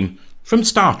magnificent theme from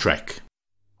Star Trek.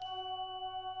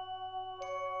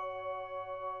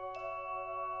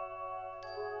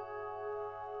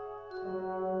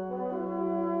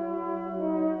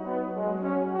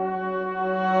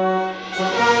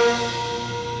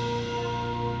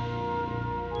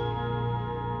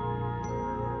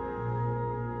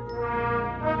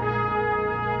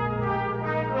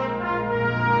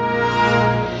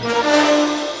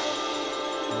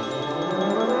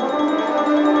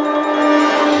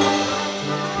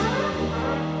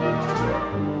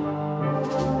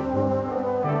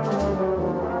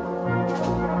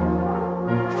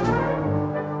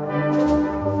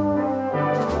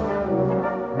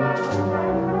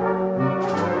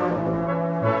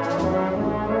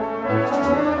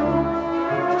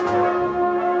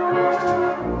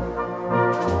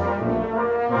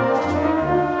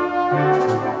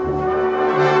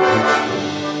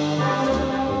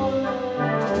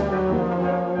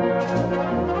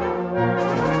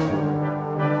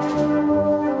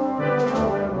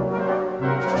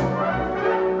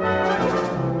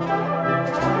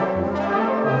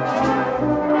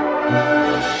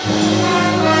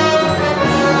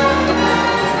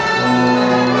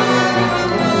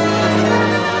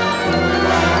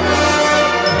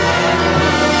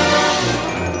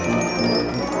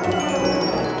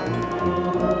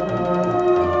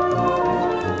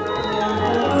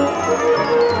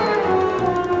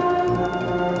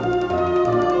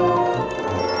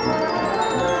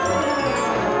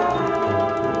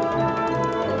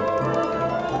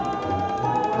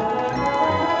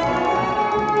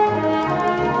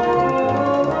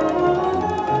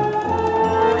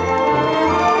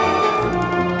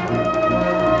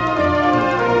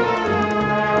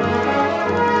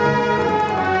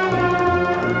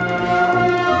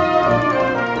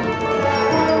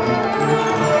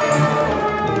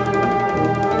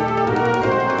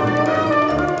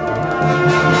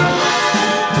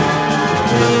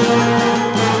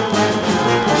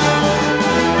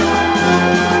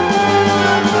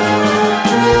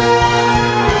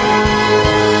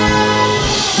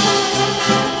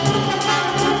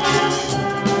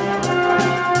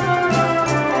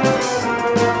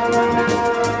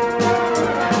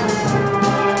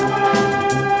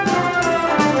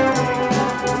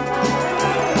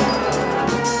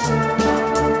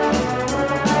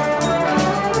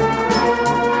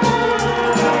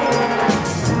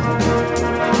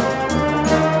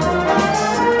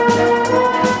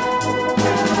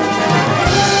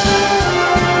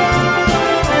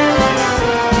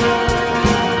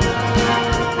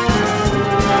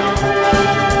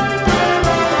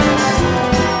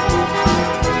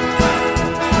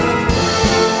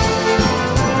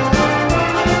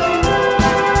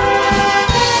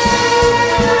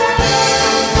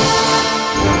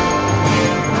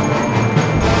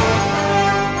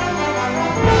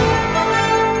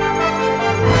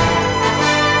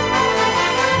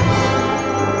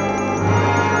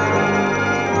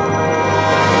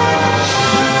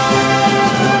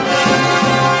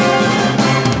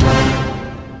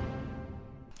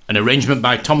 arrangement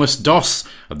by Thomas Doss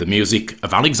of the music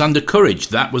of Alexander Courage.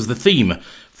 That was the theme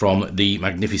from the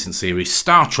magnificent series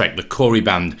Star Trek, the Corey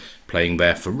Band, playing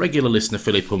there for regular listener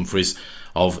Philip Humphreys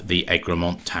of the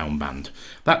Egremont Town Band.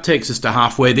 That takes us to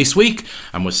halfway this week,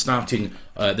 and we're starting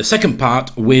the second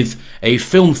part with a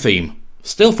film theme.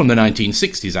 Still from the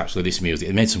 1960s, actually, this music.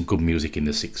 They made some good music in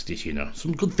the 60s, you know.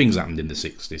 Some good things happened in the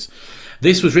 60s.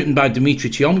 This was written by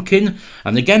Dmitri Tiomkin,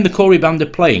 and again, the Corey Band are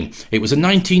playing. It was a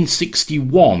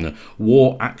 1961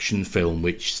 war action film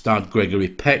which starred Gregory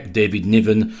Peck, David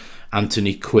Niven,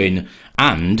 Anthony Quinn,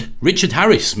 and Richard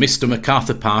Harris, Mr.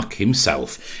 MacArthur Park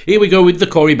himself. Here we go with the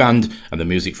Corey Band and the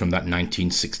music from that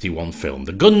 1961 film,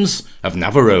 The Guns of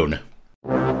Navarone.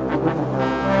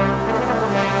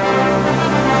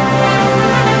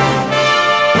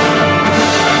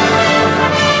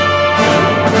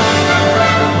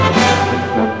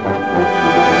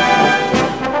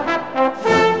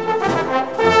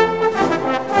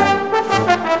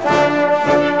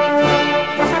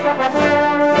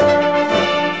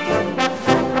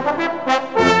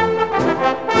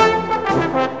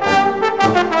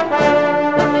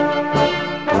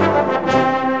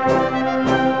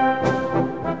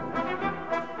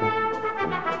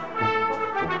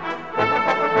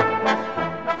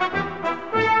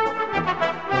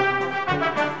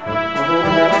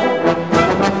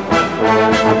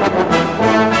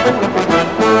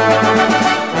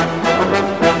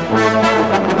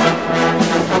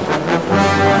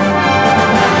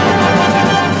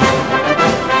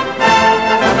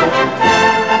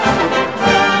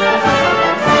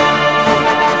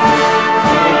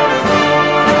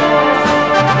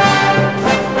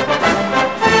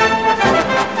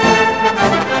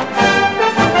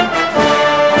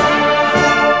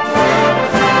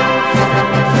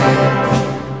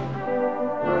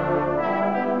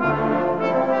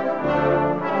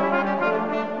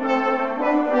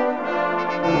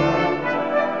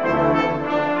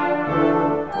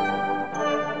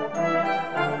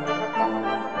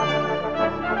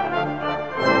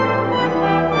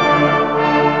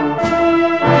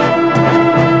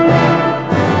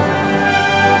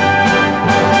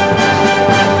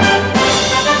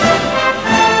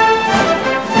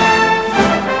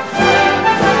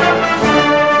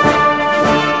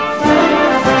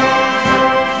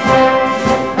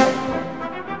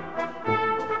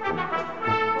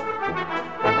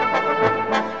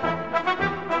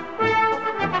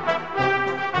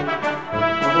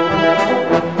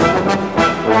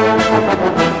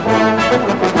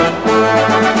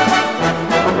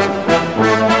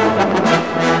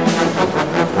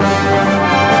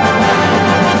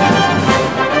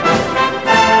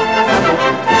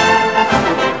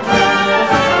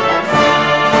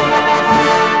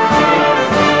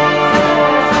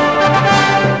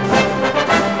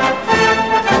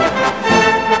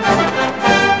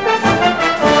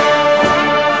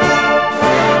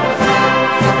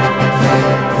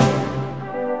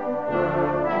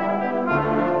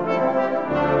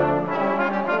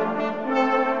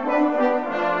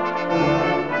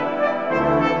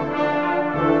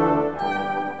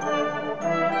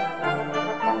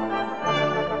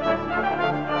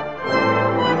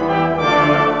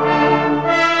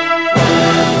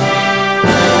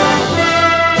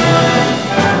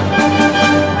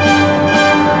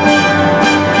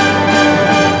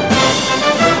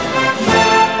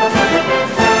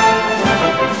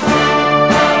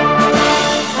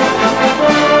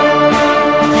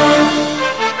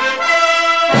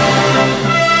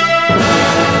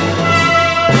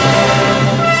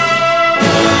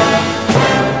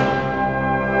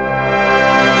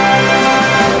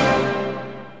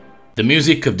 The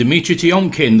music of Dmitri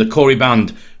Tiomkin, the Corey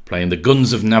Band, playing The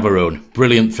Guns of Navarone.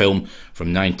 Brilliant film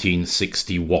from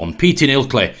 1961. Peter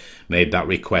Ilkley made that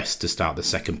request to start the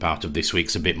second part of this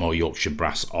week's A Bit More Yorkshire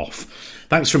Brass off.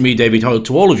 Thanks from me, David Hoyle,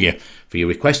 to all of you for your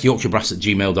request.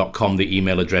 yorkshirebrass@gmail.com, the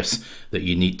email address that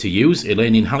you need to use.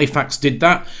 Elaine in Halifax did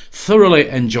that. Thoroughly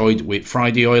enjoyed with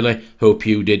Friday Oily. Hope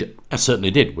you did. I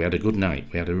certainly did. We had a good night.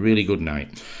 We had a really good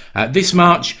night. This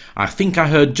March, I think I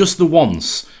heard Just the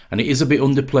Once, and it is a bit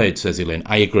underplayed, says Elaine.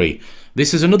 I agree.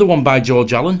 This is another one by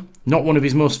George Allen. Not one of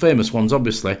his most famous ones,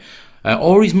 obviously,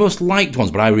 or his most liked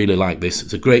ones, but I really like this.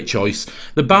 It's a great choice.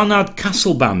 The Barnard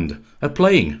Castle Band are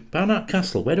playing. Barnard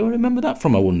Castle, where do I remember that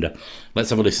from, I wonder? Let's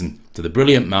have a listen to the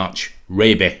brilliant march,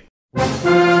 Raby.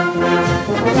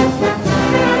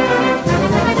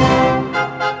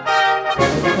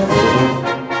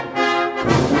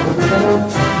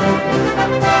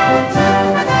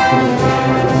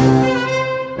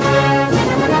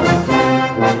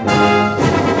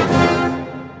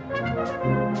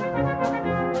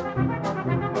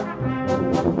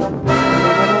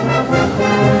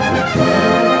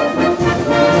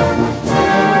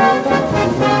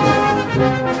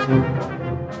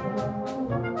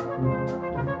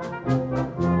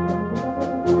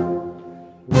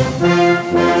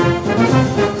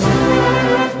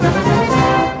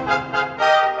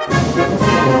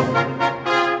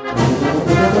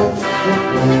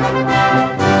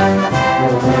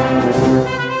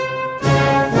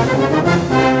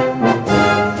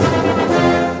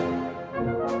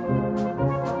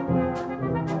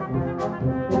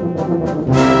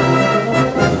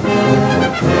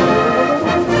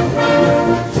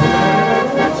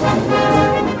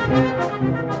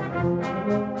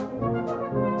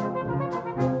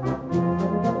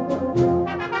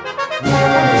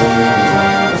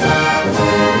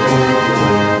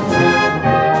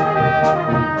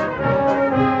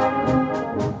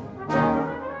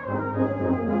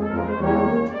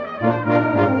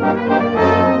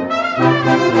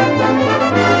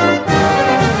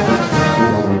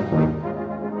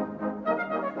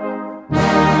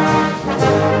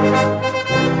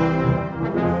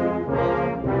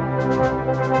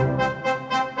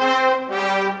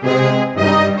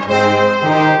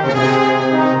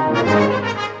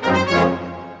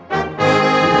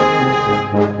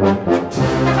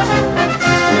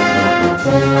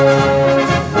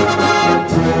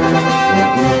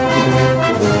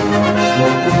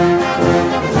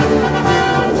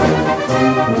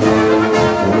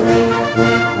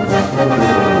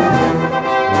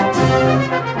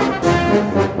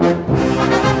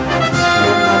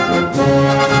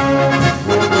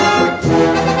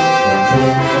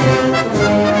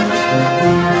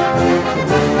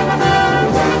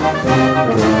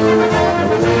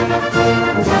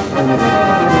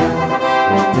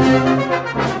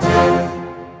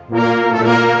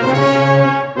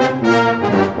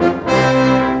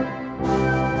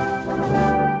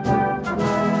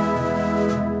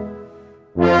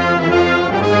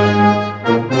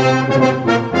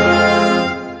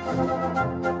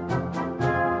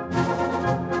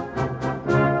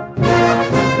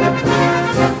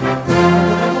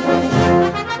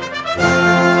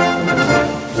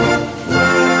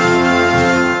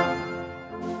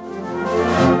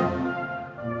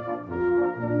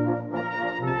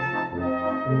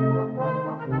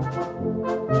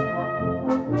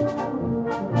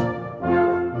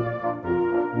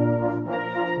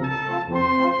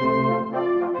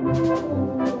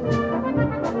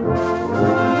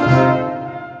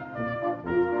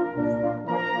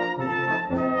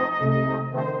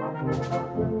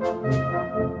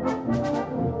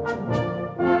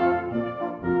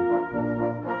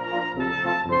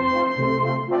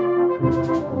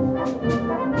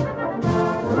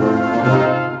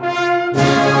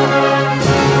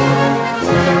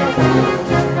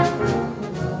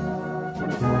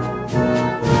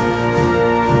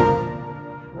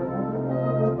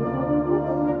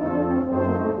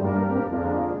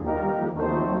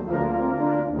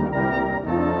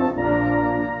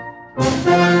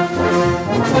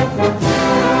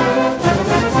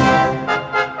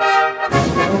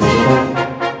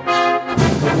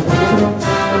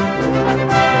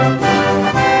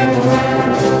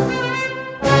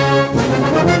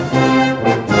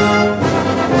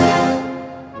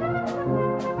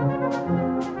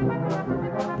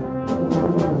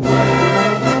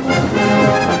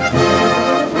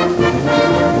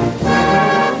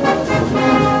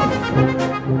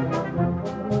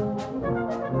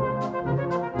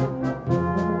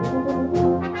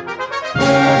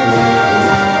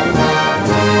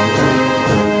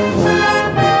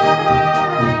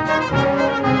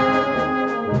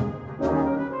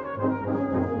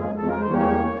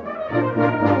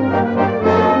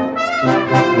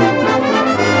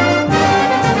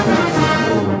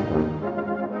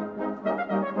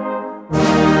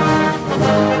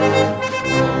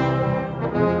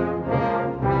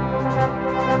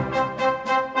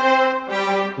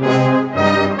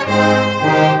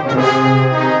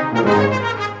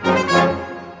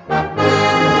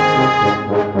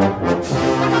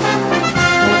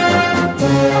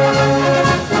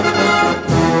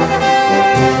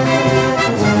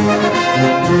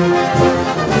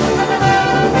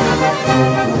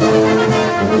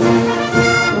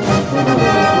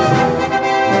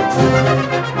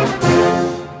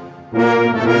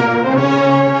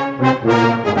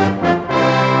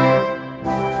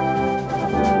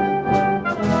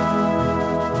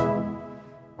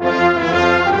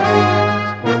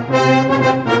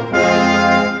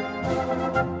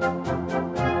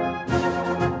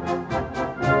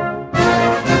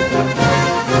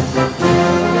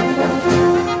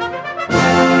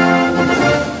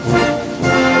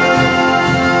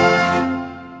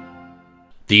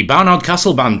 The Barnard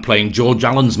Castle Band playing George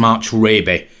Allen's March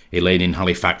Raby. Elaine in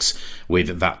Halifax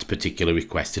with that particular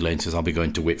request. Elaine says, I'll be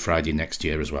going to Whit Friday next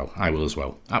year as well. I will as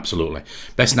well. Absolutely.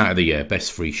 Best night of the year.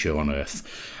 Best free show on earth.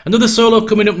 Another solo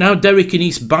coming up now. Derek in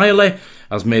East Byerley.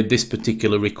 has made this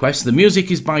particular request. The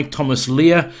music is by Thomas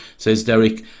Lear, says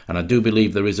Derek, and I do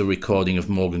believe there is a recording of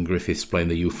Morgan Griffiths playing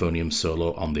the euphonium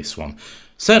solo on this one.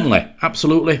 Certainly,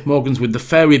 absolutely, Morgan's with the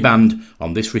Fairy Band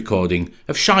on this recording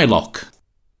of Shylock.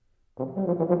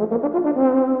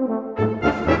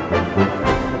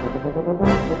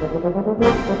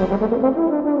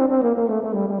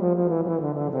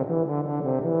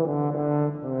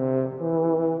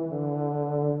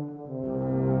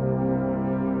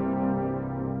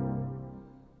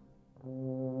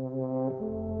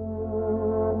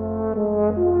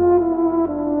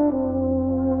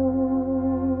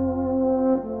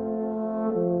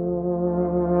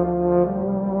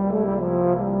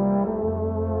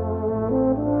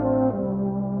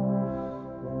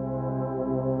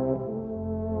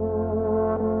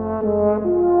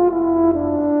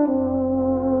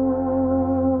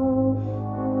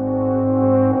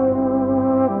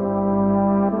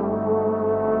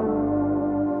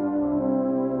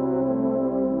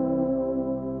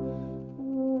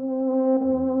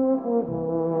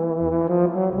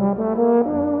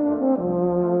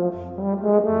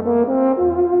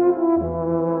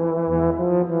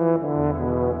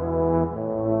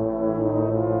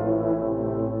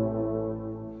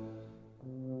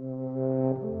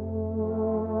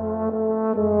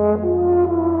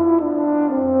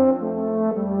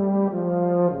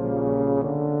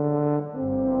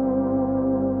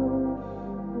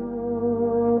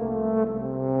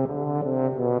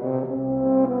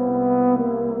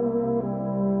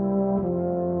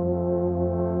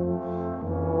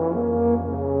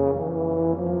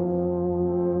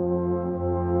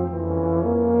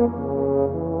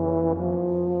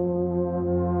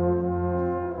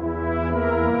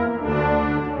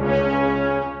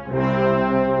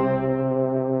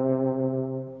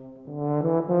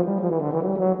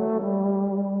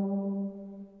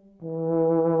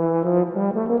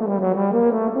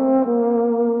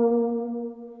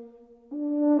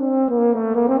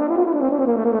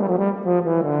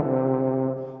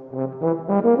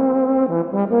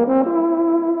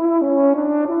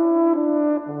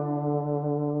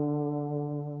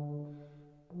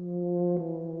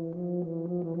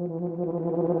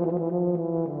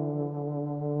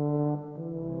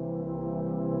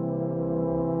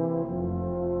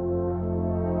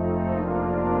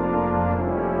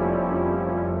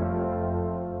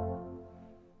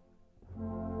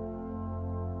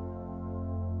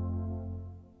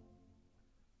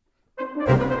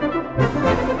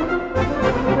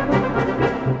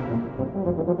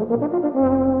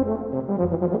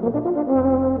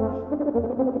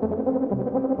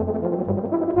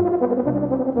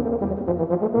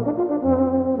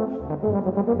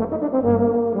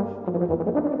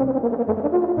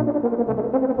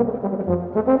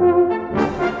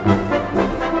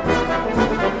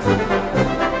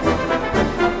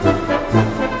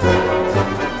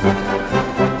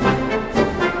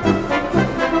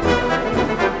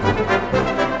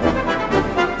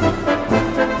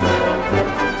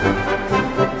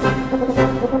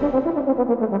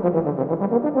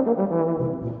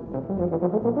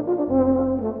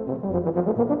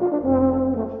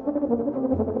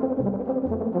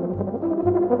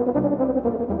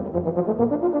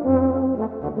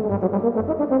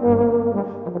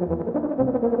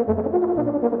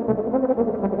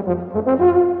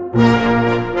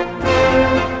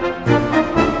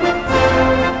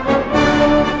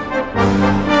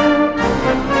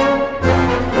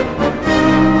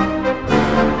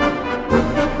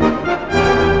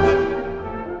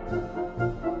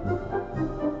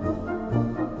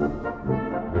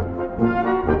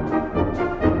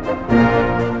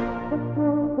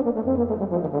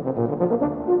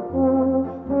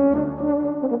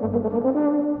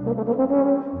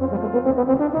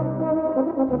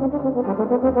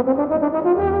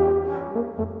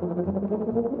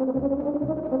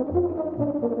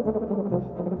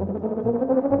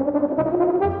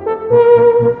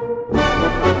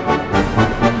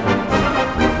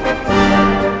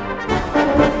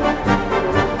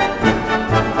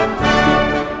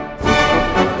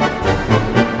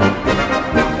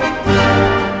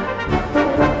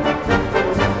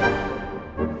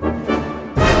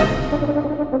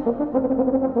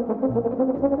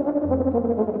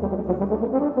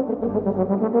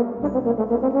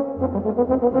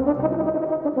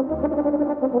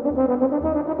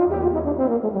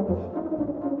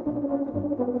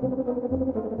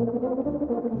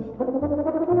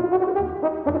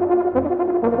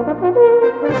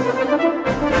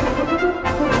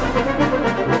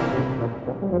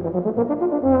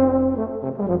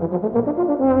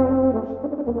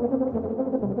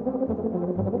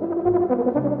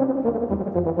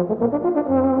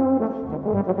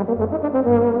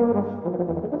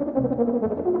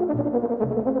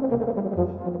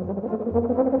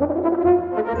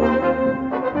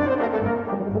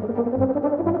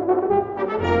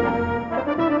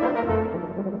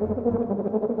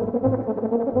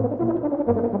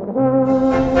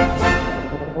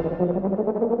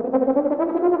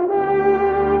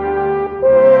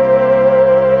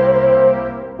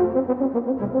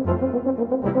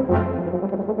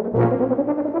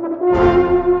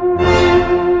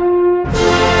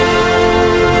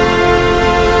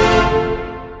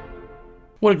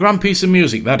 What a grand piece of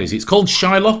music that is. It's called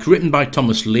Shylock, written by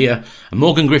Thomas Lear, and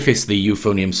Morgan Griffiths, the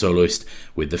euphonium soloist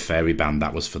with the Fairy Band.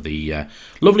 That was for the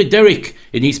lovely Derek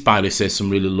in East Baileigh. Says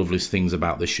some really lovely things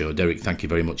about the show. Derek, thank you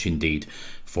very much indeed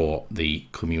for the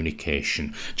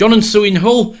communication. John and Sue in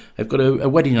Hull have got a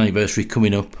wedding anniversary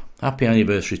coming up. Happy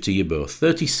anniversary to you both.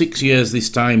 36 years this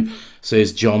time,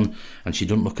 says John, and she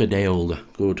doesn't look a day older.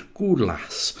 Good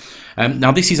lass.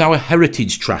 Now this is our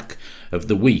heritage track of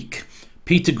the week.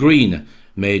 Peter Green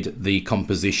made the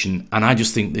composition, and I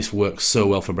just think this works so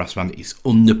well for brass band. It's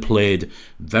underplayed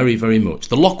very, very much.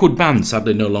 The Lockwood Band,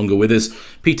 sadly no longer with us.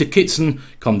 Peter Kitson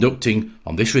conducting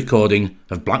on this recording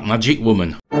of Black Magic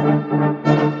Woman.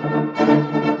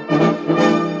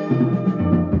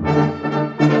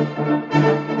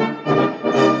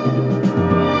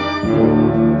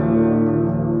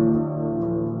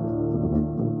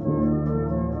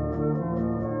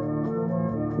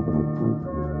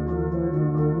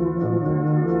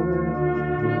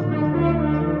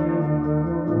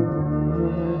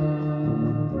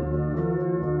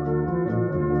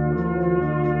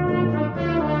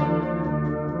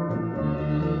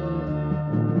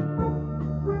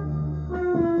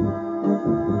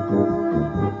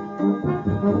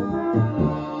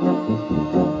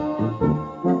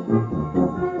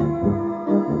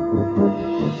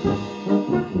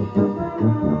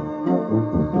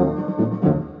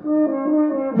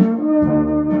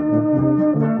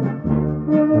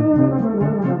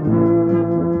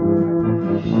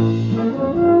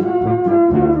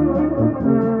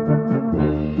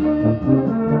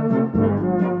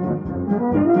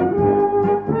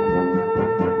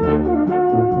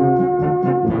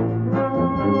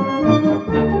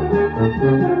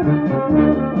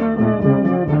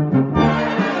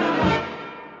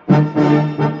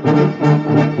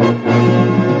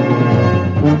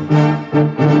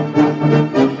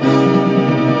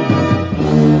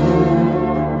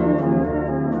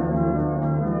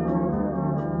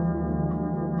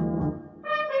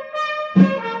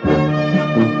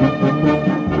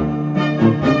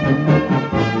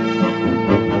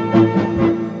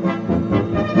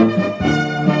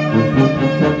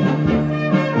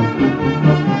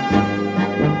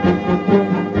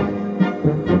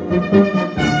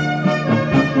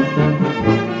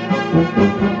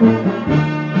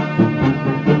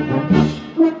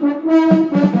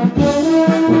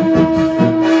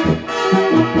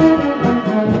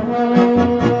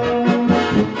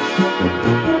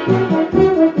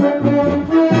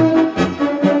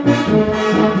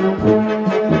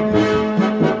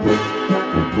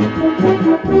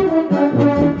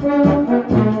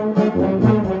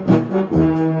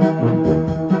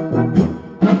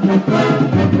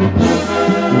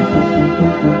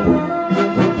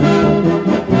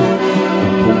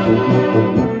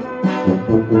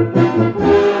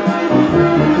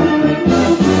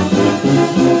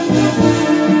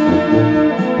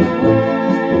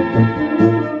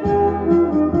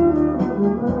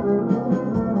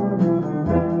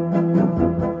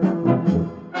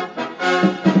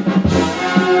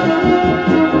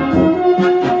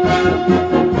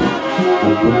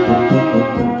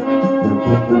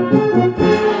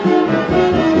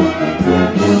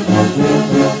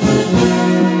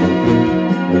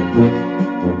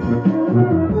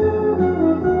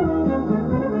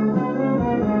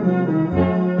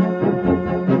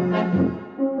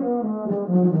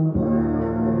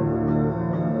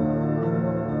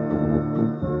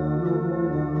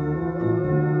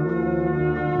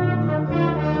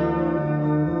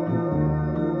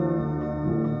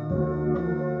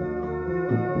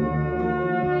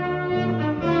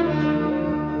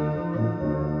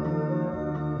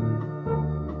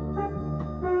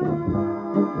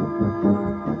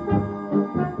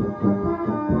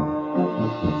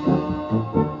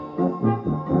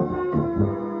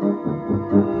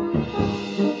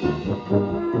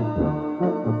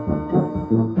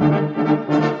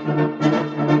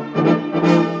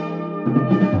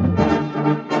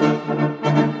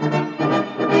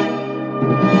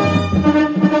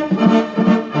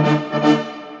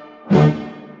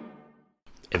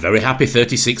 Very happy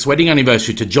 36th wedding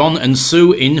anniversary to John and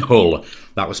Sue in Hull.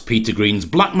 That was Peter Green's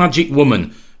Black Magic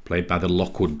Woman, played by the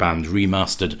Lockwood Band,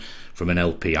 remastered from an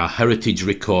LP, our heritage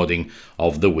recording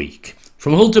of the week.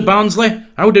 From Hull to Barnsley,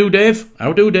 how do, Dave?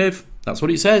 How do, Dave? That's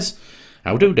what it says.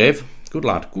 How do, Dave? Good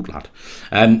lad, good lad.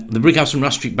 The Brighouse and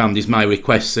Rastrick Band is my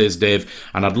request, says Dave,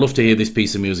 and I'd love to hear this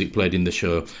piece of music played in the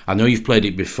show. I know you've played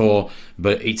it before,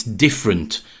 but it's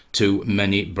different to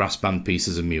many brass band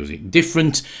pieces of music.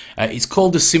 Different. It's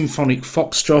called the Symphonic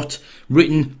Foxtrot,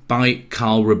 written by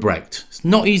Carl Rebrecht. It's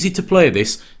not easy to play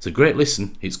this. It's a great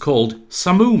listen. It's called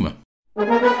Samoom.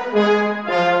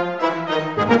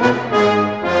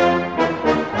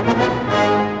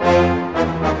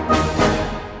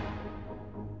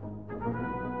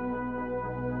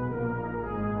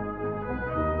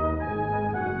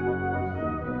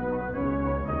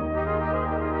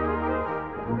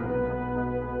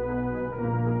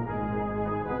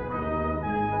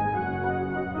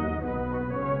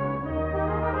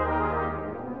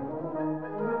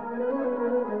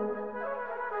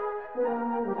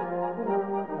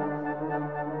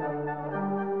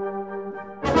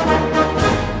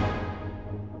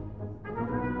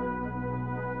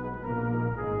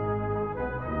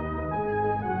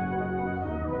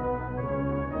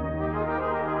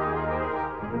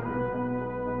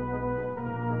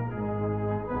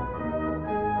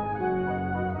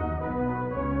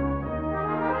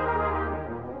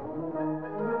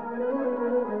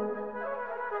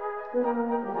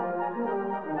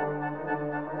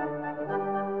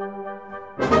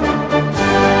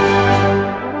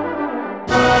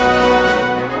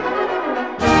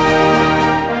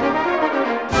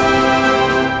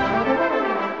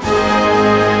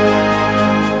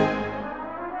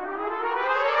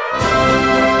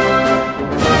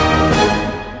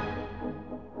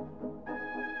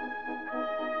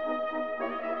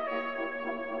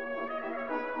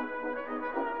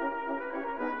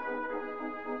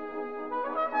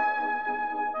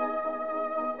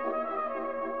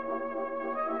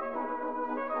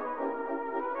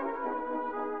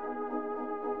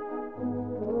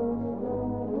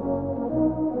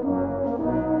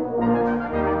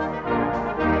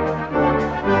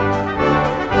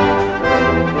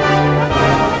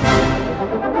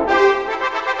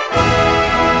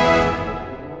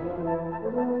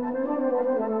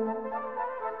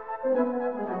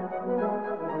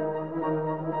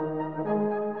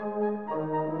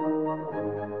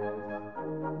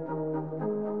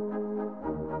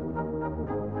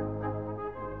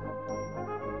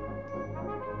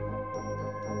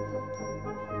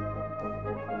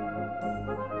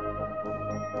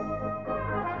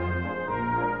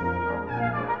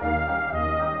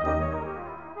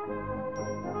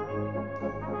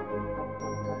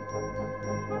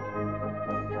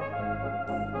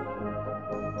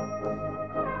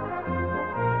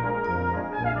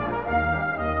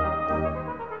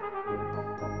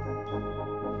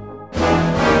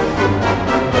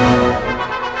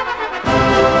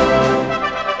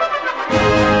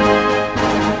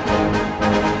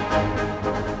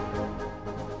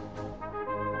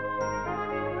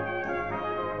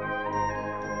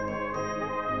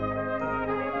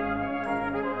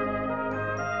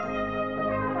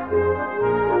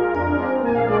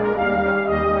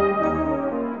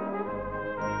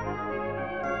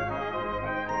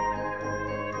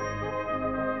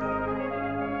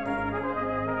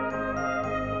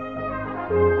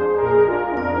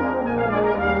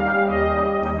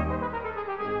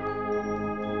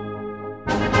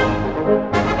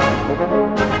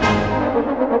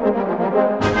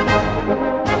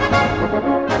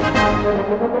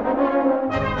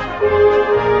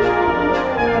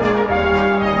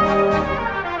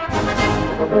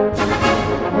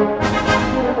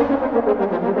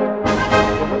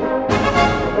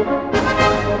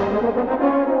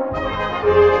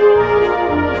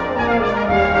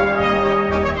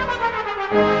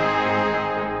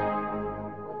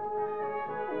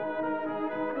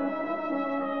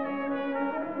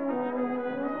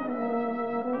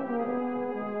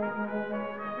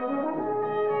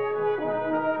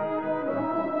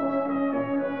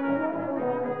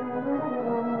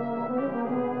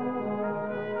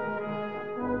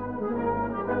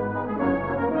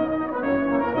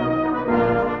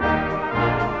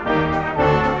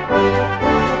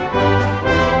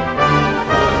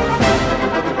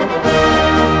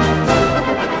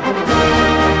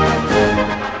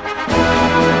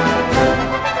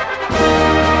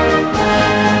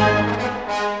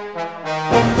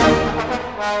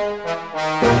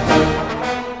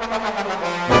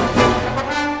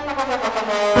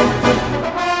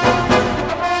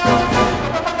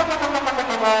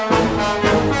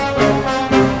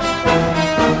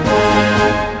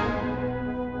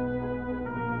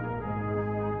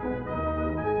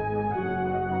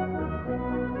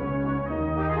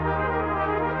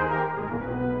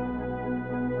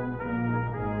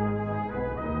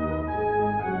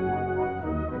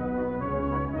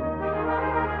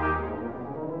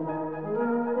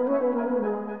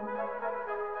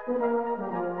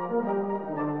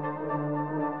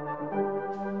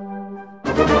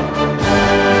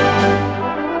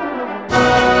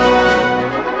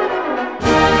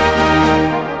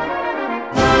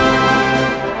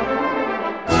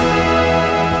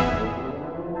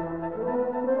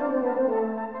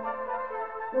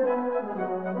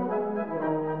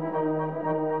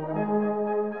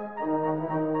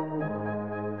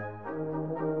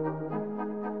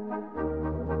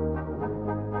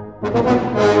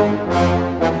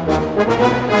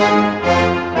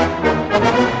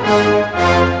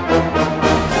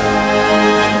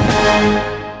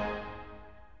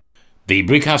 The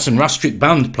Brighouse and Rastrick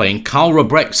Band playing Carl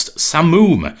Robrecht's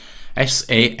Samoom.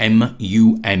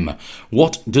 S-A-M-U-M.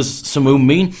 What does Samoom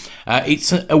mean?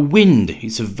 It's a wind.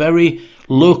 It's a very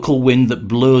local wind that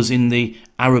blows in the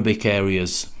Arabic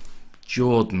areas.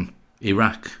 Jordan,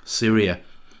 Iraq, Syria,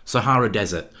 Sahara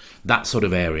Desert, that sort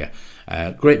of area.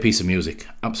 Great piece of music.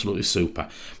 Absolutely super.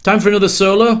 Time for another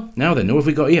solo. Now then, who have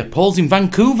we got here? Paul's in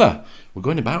Vancouver. We're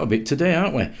going about a bit today,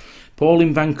 aren't we? Paul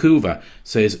in Vancouver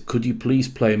says, could you please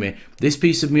play me this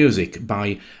piece of music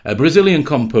by a Brazilian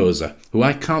composer who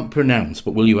I can't pronounce,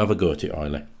 but will you have a go at it,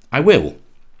 Oily? I will.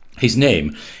 His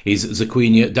name is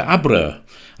Zequinha de Abreu,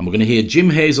 and we're going to hear Jim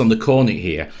Hayes on the cornet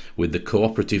here with the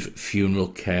Cooperative Funeral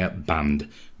Care Band.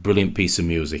 Brilliant piece of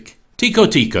music. Tico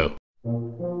Tico.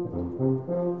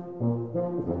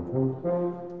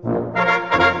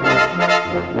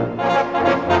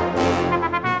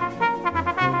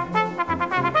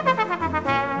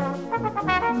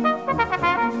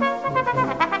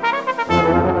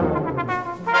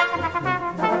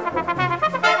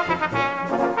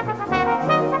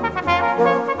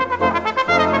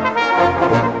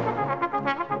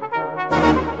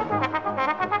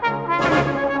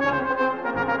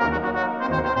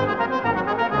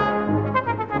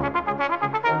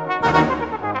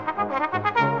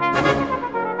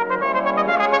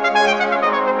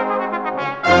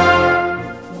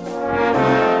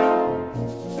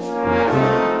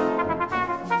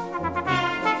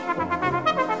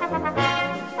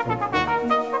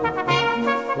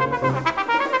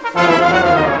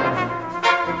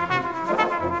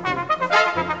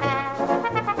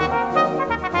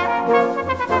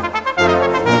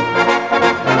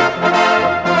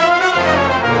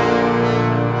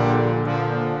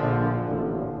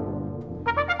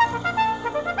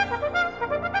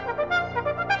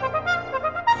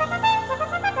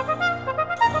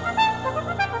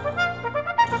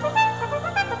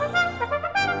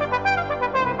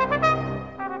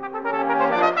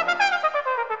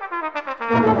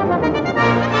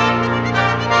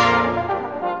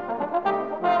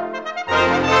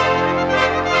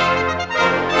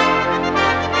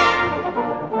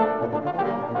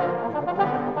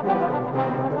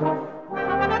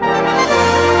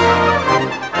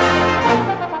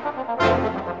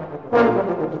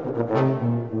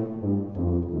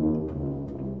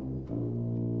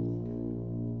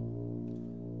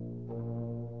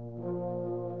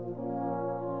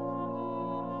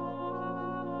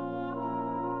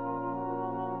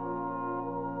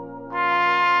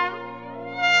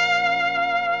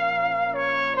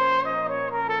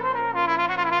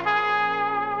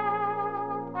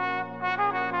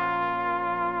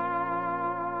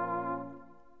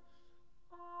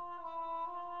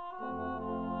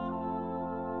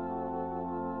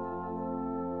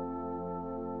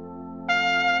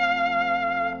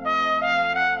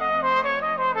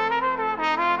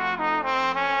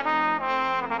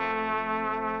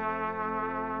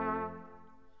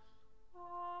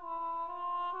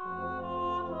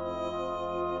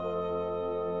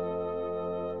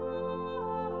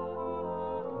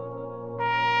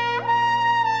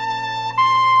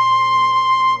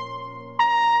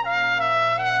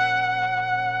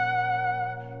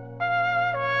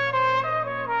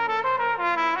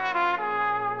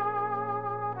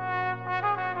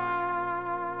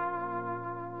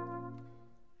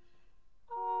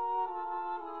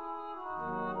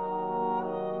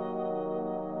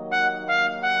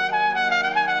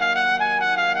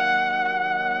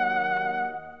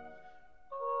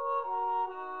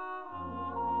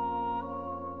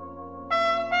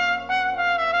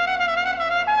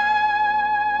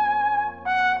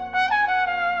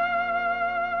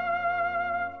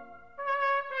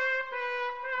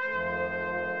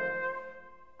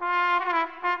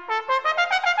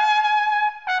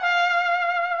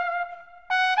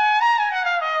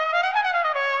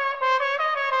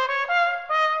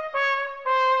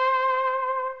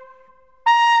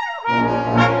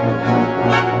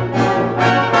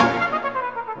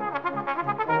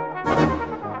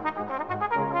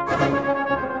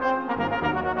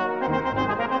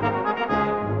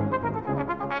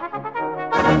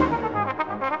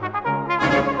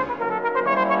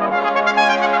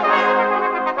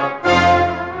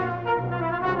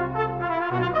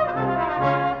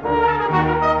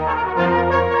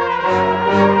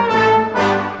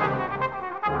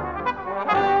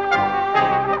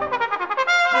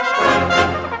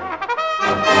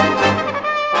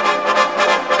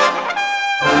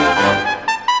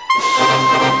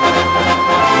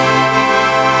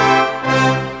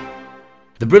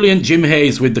 brilliant Jim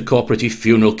Hayes with the Cooperative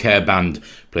Funeral Care Band,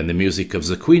 playing the music of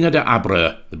Zequina de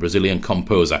Abreu, the Brazilian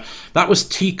composer. That was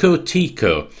Tico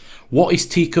Tico. What is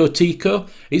Tico Tico?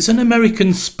 It's an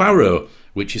American sparrow,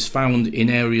 which is found in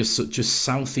areas such as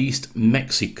southeast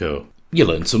Mexico. You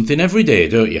learn something every day,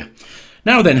 don't you?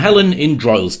 Now then, Helen in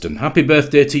Droylsden. Happy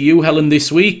birthday to you, Helen,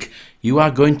 this week. You are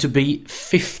going to be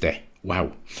 50.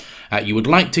 Wow. You would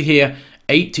like to hear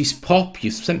 80s pop.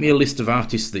 You sent me a list of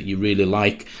artists that you really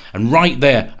like. And right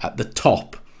there at the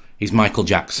top is Michael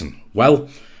Jackson. Well,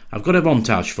 I've got a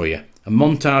montage for you. A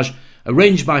montage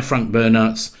arranged by Frank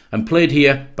Bernards and played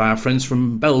here by our friends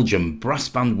from Belgium, brass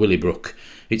band Willybrook.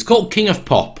 It's called King of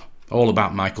Pop, all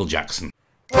about Michael Jackson.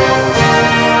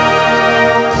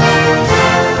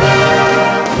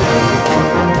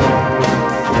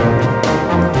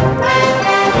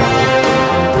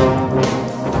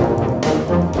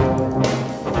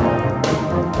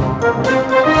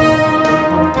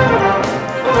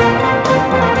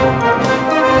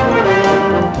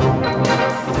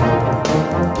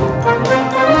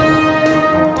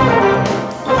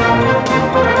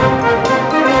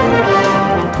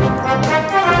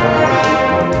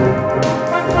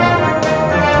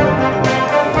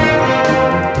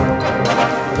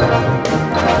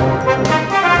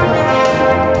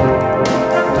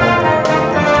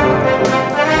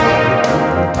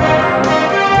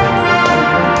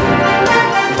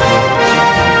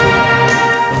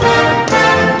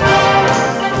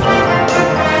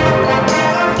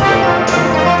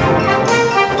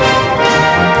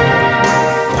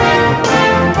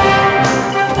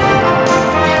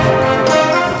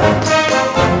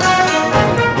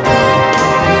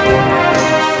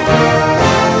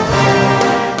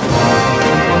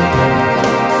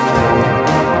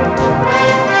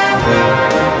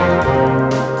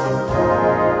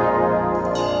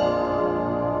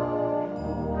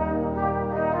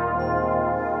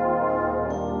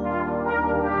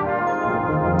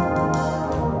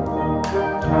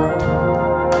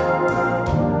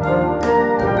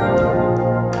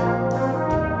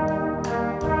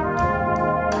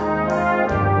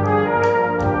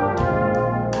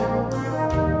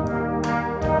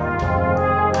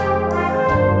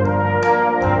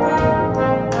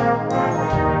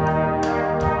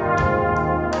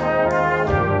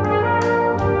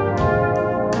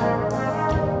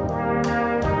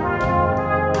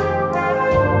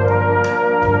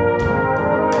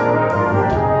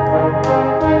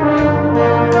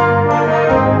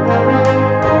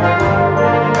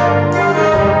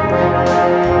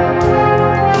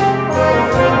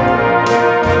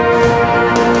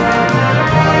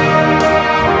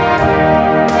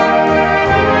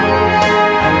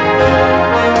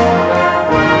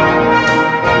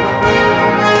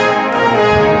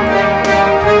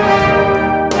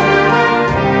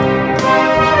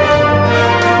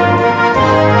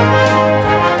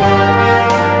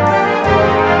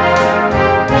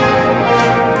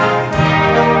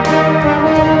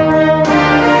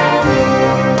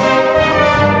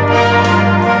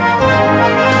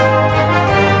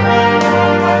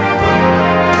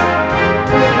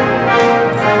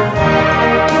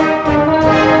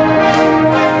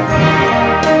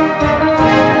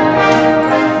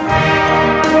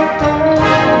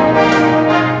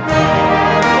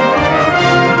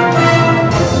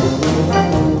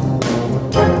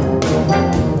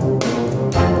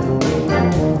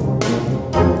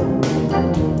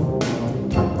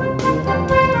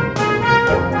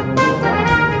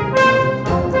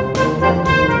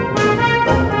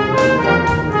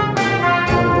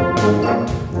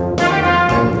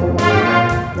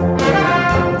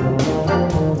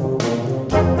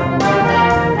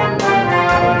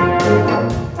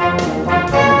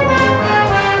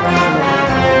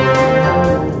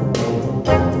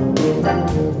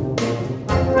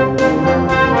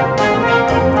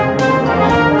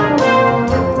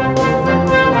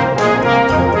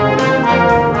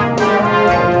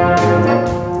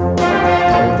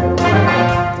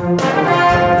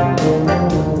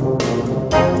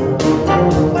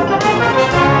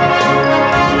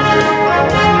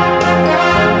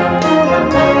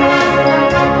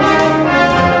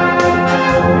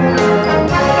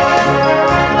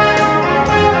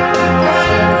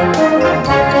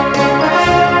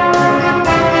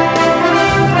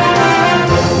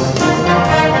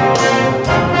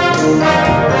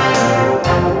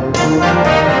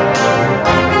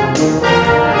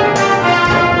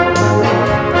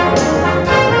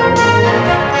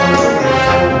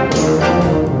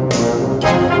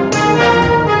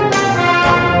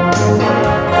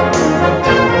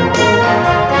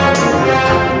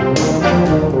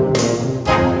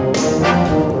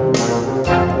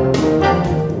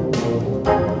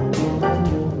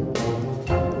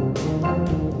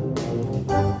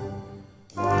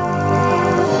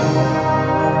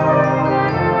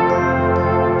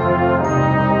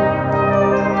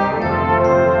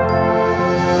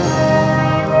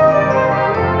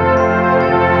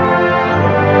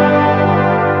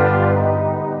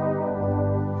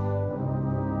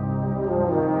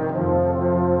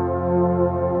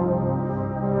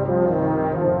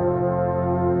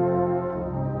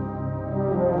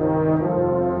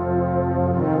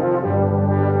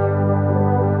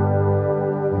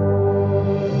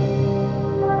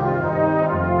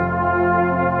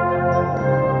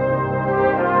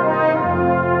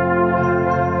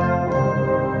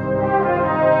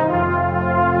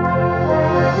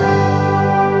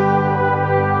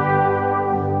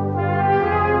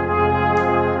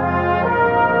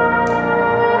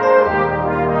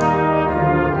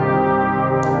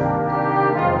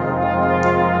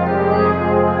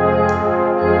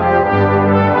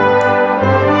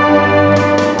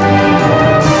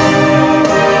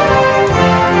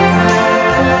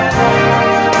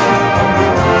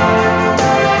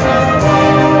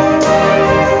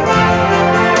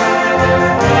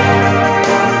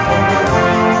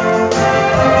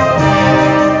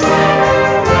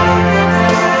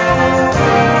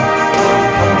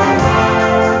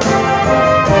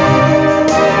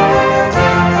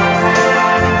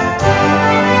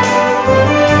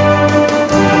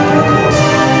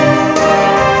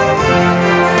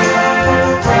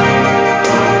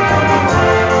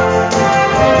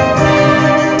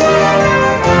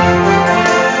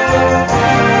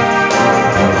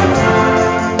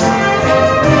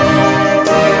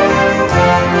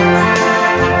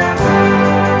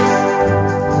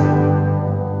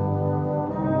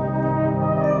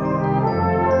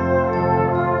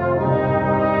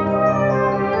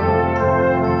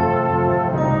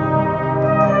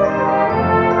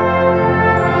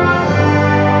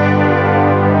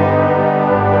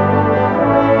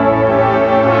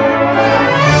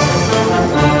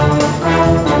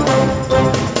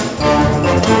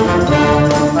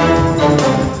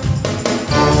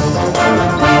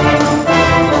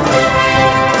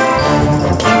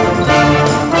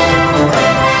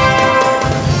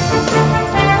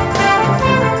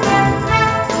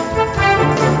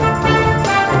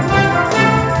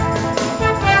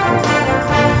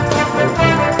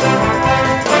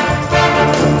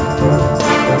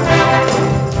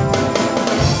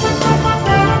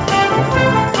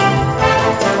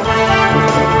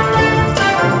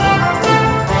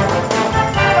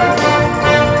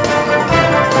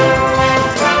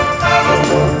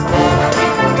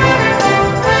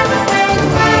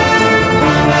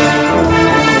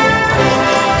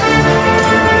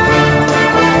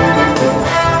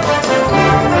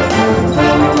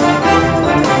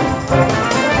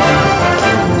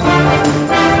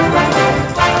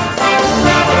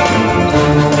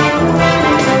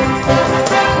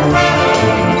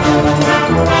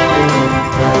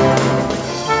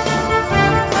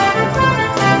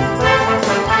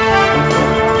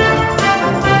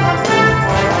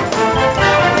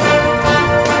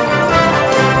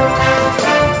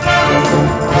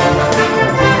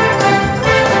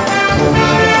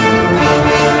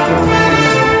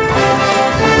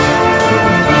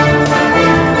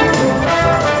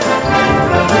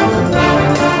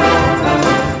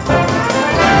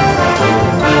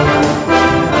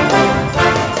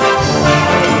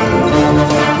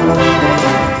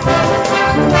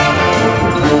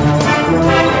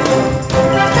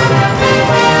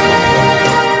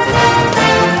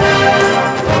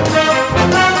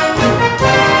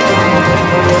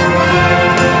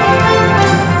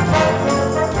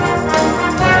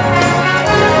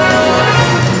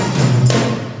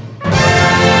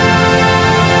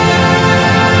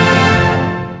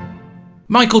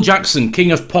 Michael Jackson,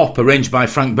 King of Pop, arranged by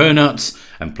Frank Bernards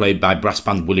and played by brass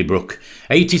band Willie Brook.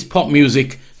 80s pop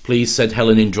music, please, said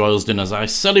Helen in Droylsden as I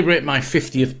celebrate my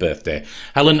 50th birthday.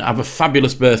 Helen, have a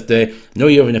fabulous birthday. Know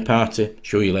you're having a party.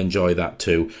 Sure you'll enjoy that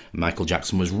too. Michael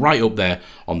Jackson was right up there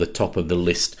on the top of the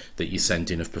list that you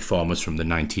sent in of performers from the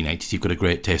 1980s. You've got a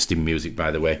great taste in music,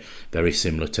 by the way. Very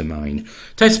similar to mine.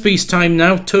 Test piece time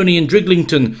now. Tony in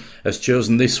Driglington has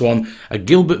chosen this one. A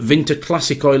Gilbert Vinter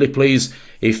classic, Oily, please,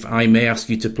 if I may ask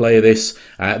you to play this.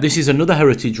 This is another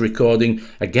heritage recording,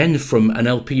 again from an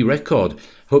LP record.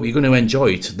 Hope you're going to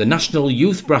enjoy it. The National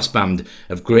Youth Brass Band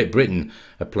of Great Britain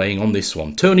are playing on this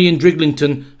one. Tony in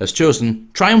Driglington has chosen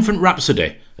Triumphant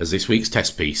Rhapsody as this week's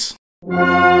test piece.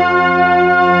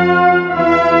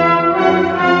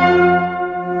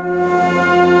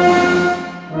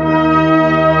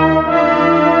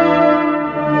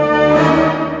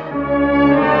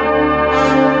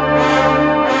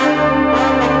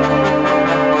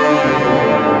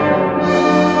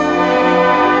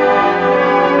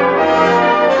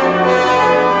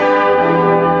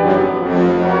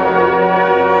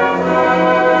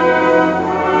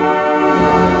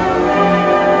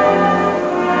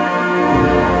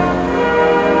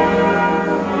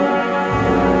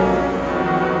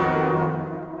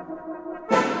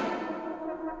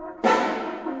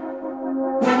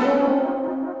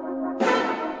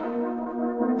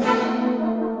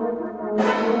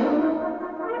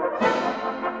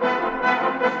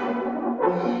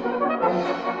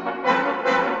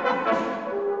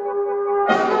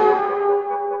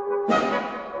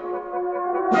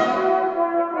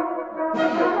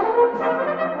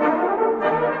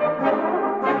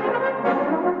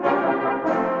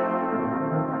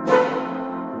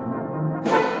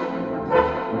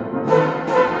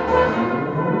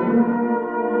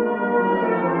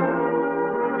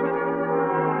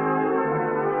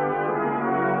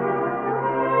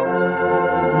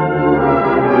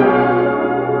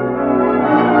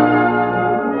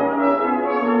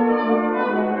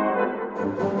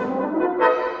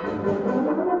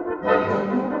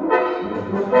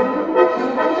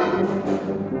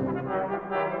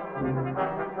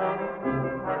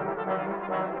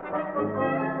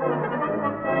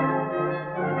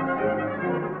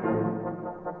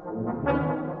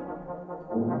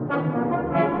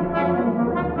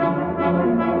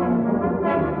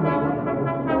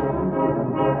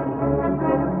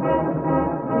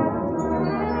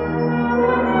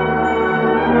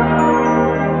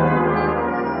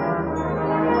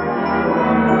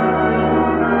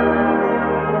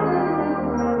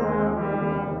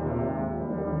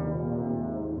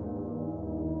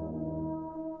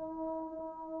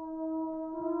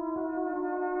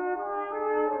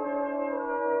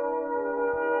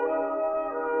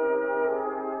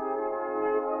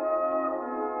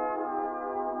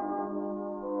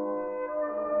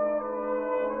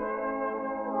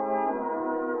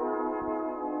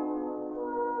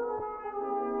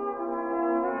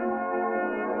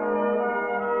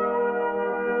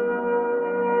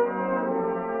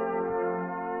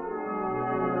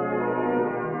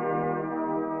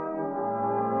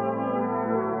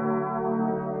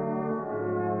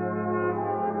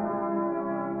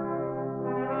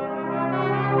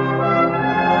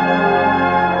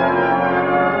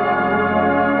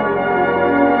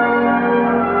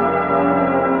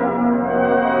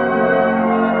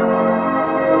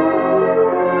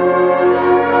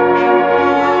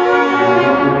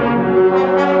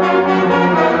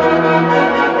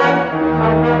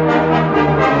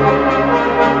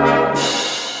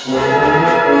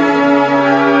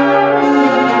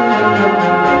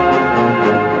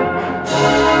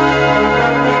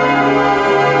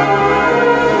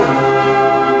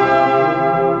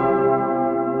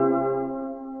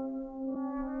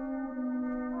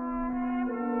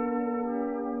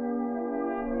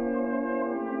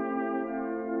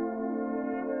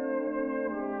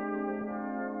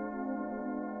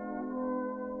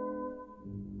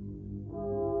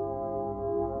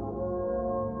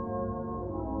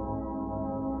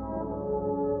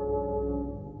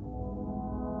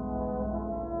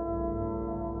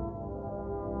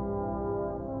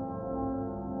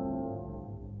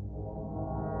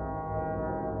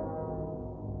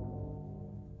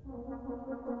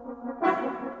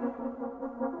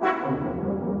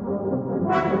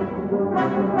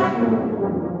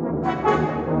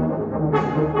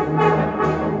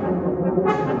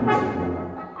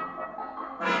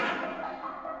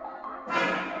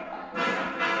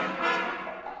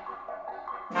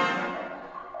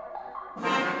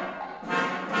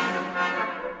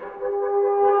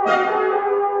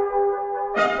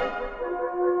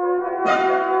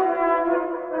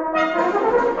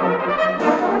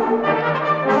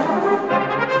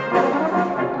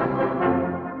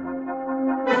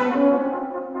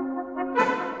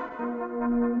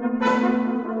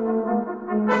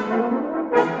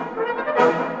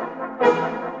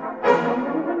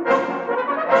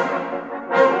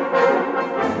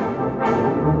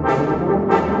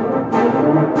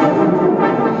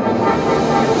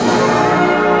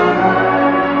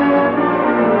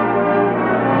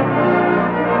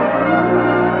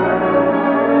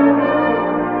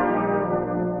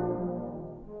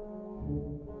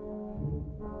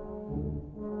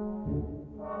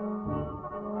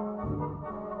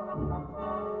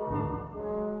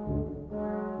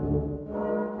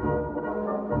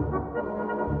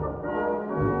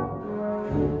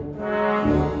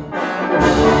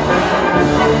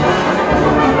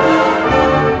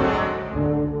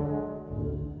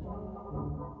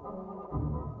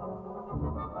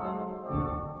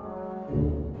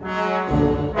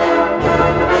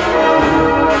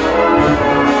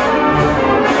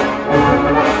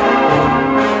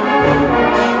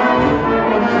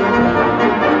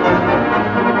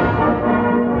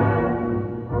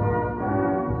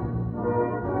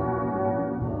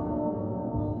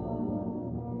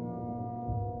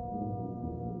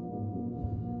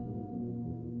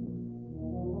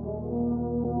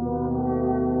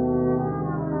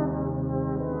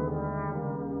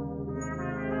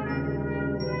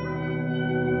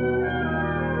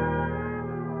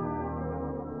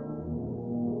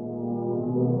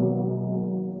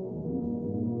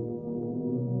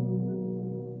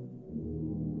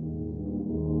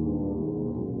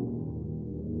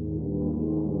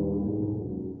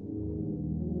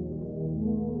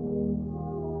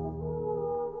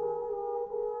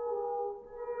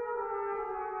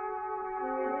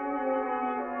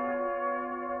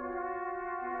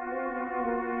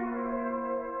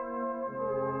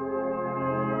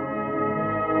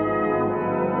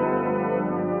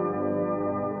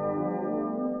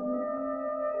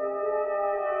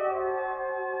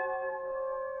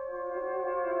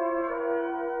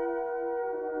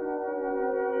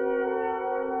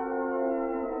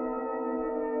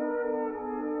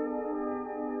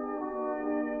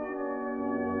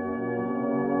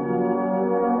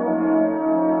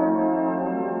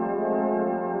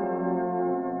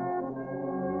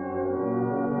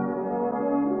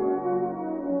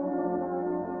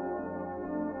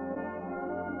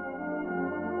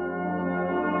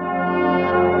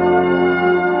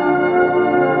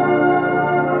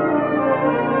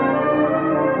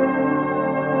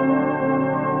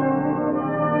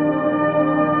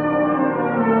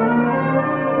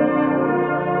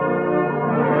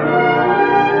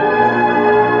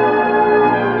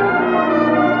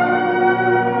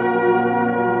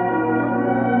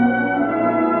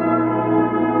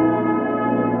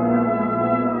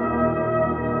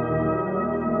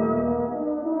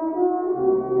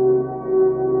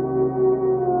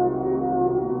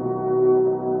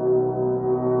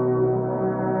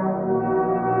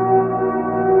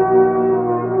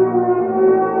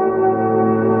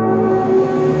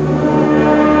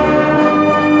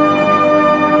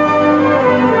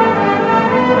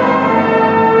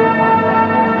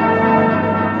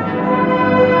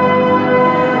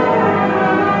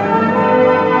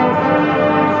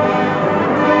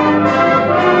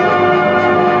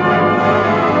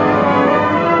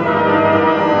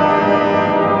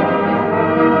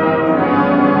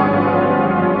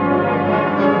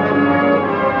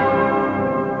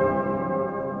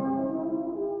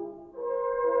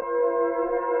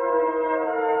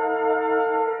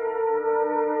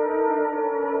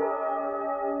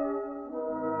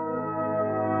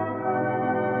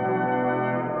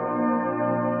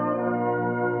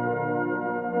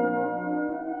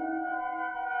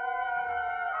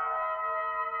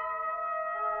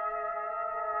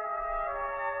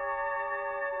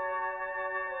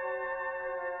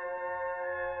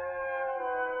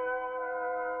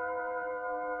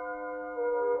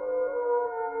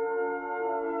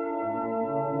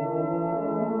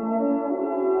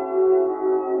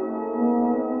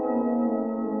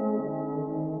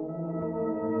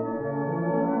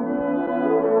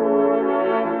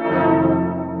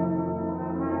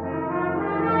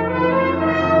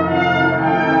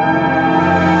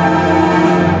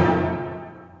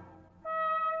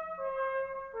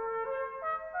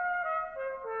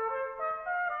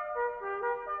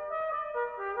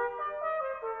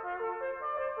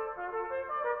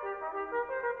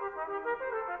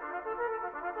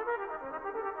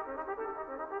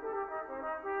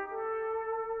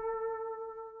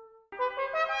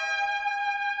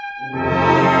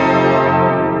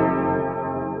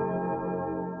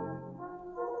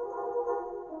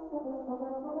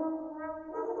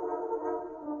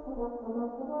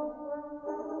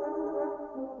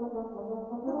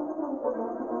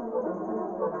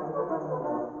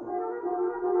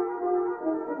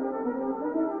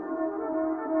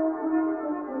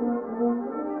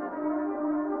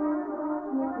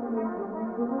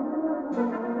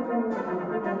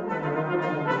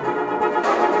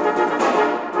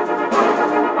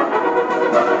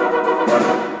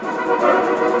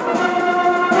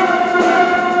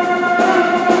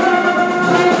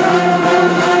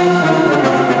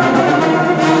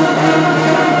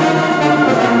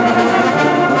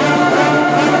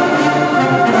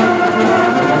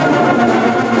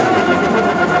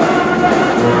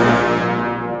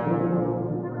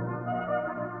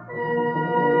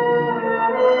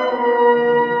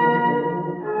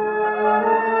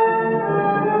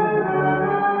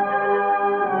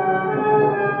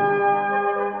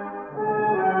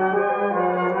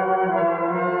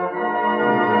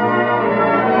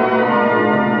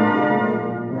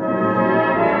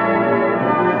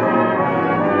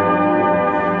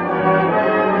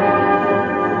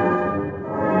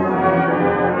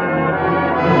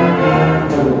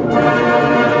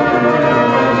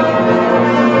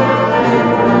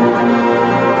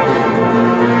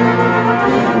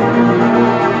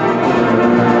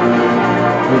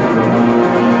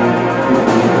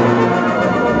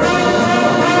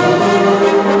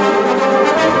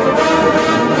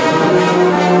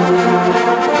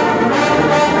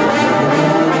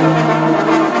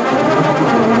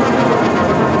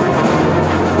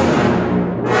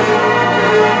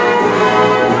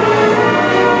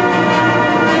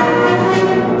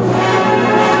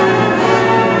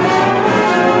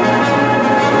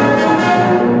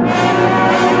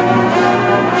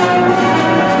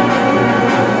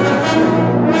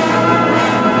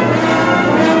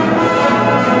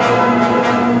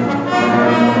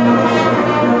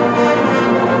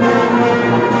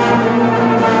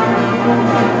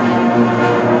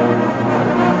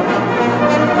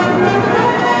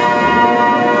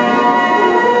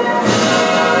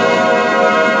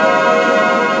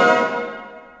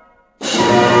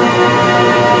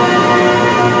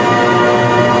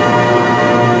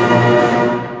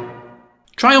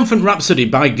 Triumphant Rhapsody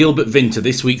by Gilbert Vinter,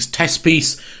 this week's test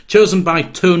piece, chosen by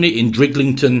Tony in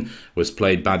Driglington, was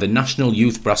played by the National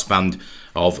Youth Brass Band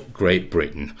of Great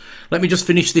Britain. Let me just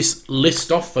finish this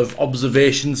list off of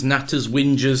observations, natters,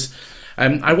 whingers.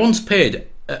 I once paid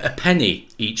a penny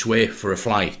each way for a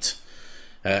flight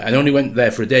and only went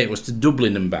there for a day. It was to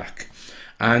Dublin and back.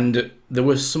 And there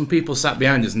were some people sat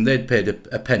behind us and they'd paid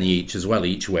a penny each as well,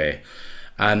 each way.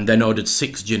 And then ordered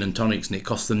 6 gin and tonics, and it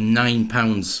cost them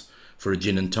 £9 for a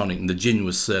gin and tonic, and the gin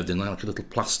was served in like a little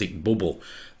plastic bubble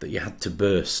that you had to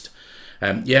burst.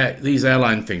 Yeah, these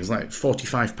airline things, like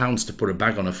 £45 to put a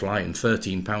bag on a flight and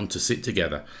 £13 to sit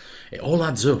together. It all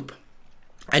adds up.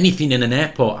 Anything in an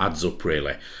airport adds up,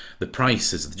 really. The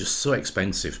prices are just so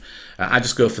expensive. I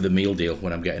just go for the meal deal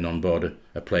when I'm getting on board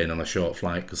a plane on a short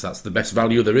flight, because that's the best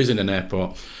value there is in an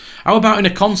airport. How about in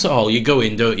a concert hall? You go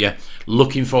in, don't you,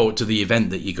 looking forward to the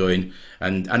event that you go in.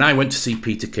 And I went to see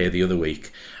Peter Kay the other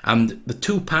week, and the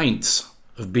 2 pints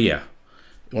of beer,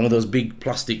 one of those big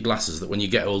plastic glasses that when you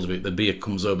get hold of it, the beer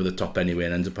comes over the top anyway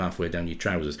and ends up halfway down your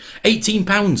trousers.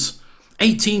 £18,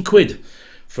 18 quid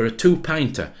for a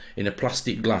 2-pinter in a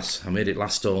plastic glass. I made it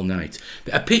last all night.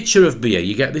 A pitcher of beer,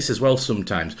 you get this as well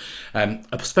sometimes.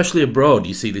 Especially abroad,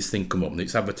 you see this thing come up and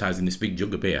it's advertising this big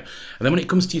jug of beer. And then when it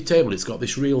comes to your table, it's got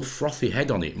this real frothy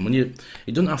head on it. And when it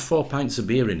doesn't have 4 pints of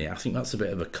beer in it, I think that's a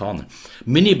bit of a con.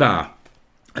 Minibar.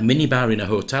 A minibar in a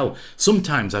hotel.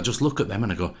 Sometimes I just look at them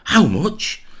and I go, how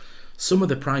much? Some of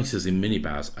the prices in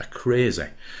minibars are crazy.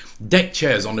 Deck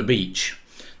chairs on the beach.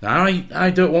 Now,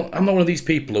 I'm not one of these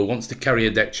people who wants to carry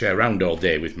a deck chair around all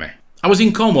day with me. I was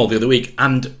in Cornwall the other week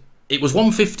and it was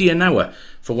 £1.50 an hour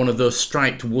for one of those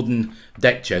striped wooden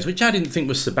deck chairs, which I didn't think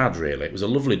was so bad really. It was a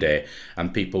lovely day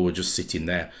and people were just sitting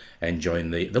there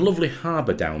enjoying the lovely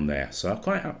harbour down there. So I'm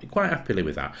quite happily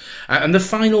with that. And the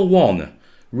final one,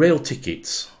 rail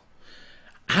tickets.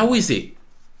 How is it?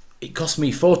 It cost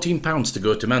me £14 to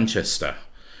go to Manchester.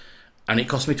 And it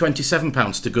cost me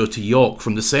 £27 to go to York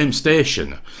from the same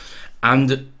station.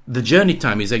 And the journey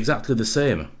time is exactly the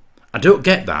same. I don't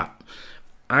get that.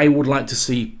 I would like to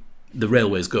see the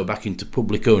railways go back into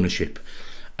public ownership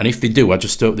And if they do, I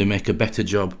just hope they make a better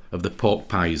job of the pork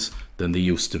pies than they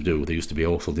used to do. They used to be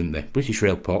awful, didn't they? British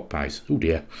Rail pork pies. Oh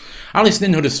dear. Alison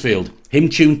in Huddersfield. Hymn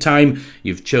tune time.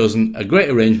 You've chosen a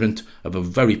great arrangement of a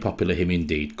very popular hymn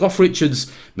indeed. Gough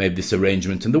Richards made this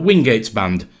arrangement and the Wingates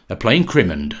Band are playing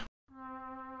Crimond.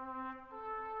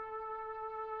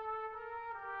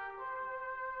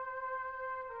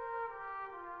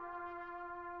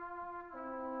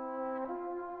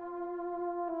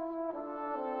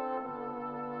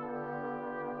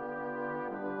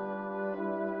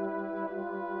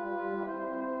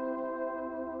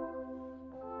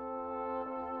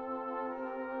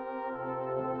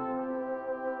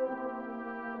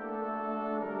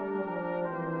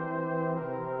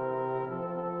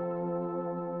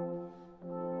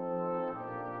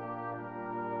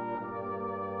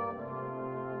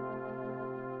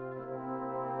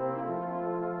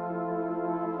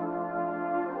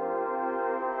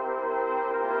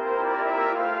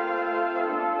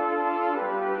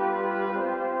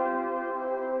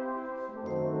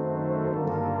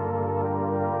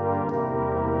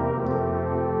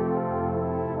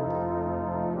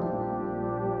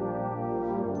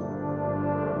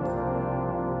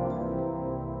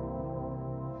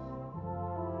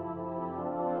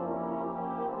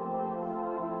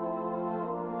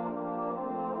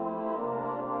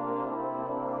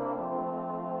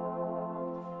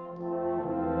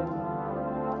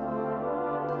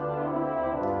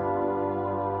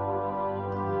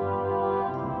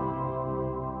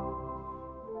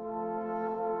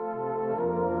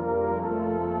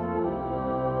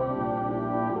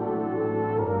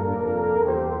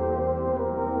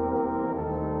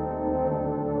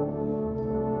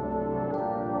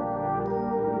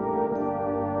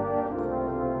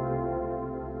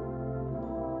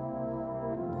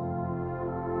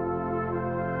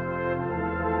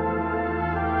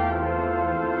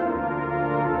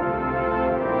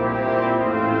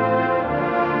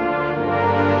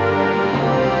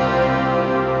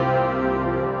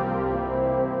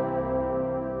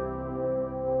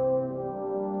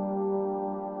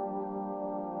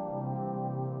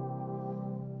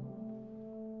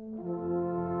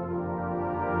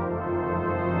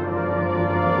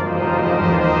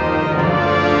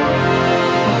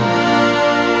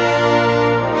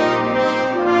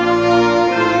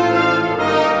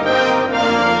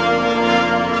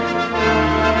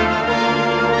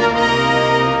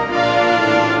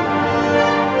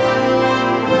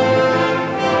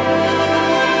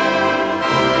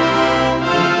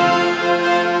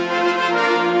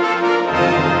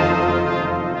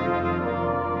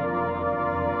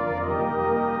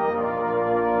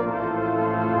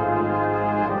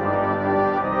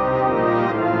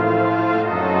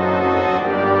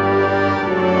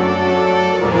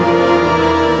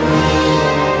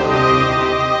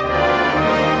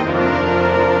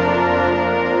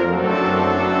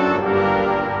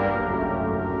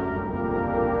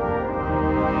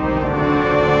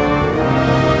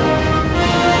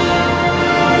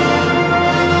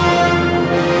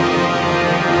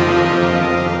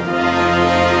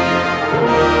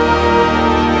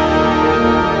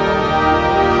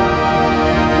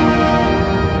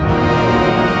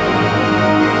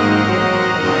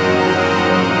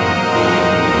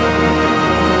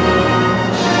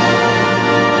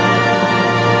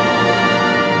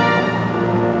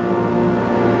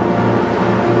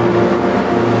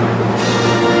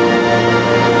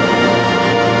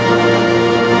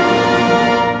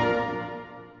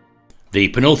 The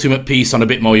penultimate piece on A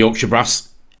Bit More Yorkshire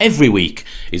Brass every week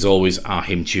is always our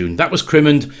hymn tune. That was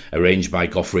Crimond, arranged by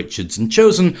Gough Richards and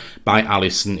chosen by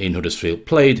Alison in Huddersfield,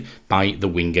 played by the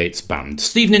Wingates Band.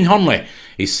 Stephen in Honley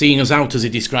is seeing us out, as he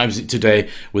describes it today,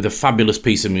 with a fabulous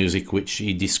piece of music which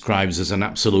he describes as an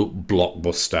absolute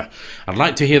blockbuster. I'd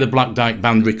like to hear the Black Dyke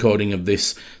Band recording of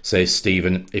this, says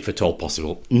Stephen, if at all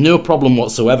possible. No problem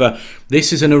whatsoever.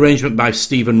 This is an arrangement by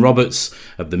Stephen Roberts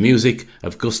of the music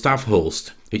of Gustav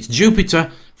Holst. It's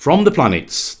Jupiter from the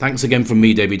Planets. Thanks again from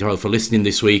me, David Hoyle, for listening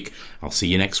this week. I'll see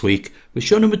you next week with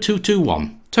show number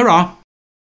 221. Ta-ra!